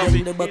say we have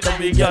the back of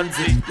the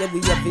Ganzi. Yeah,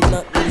 we have it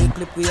not really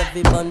clip, we have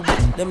it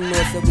bandit. Them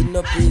know say we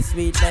no play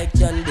sweet like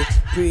candy.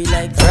 Pre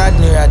like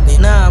Rodney,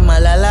 nah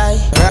malalai.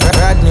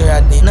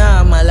 Rodney,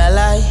 nah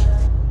malalai.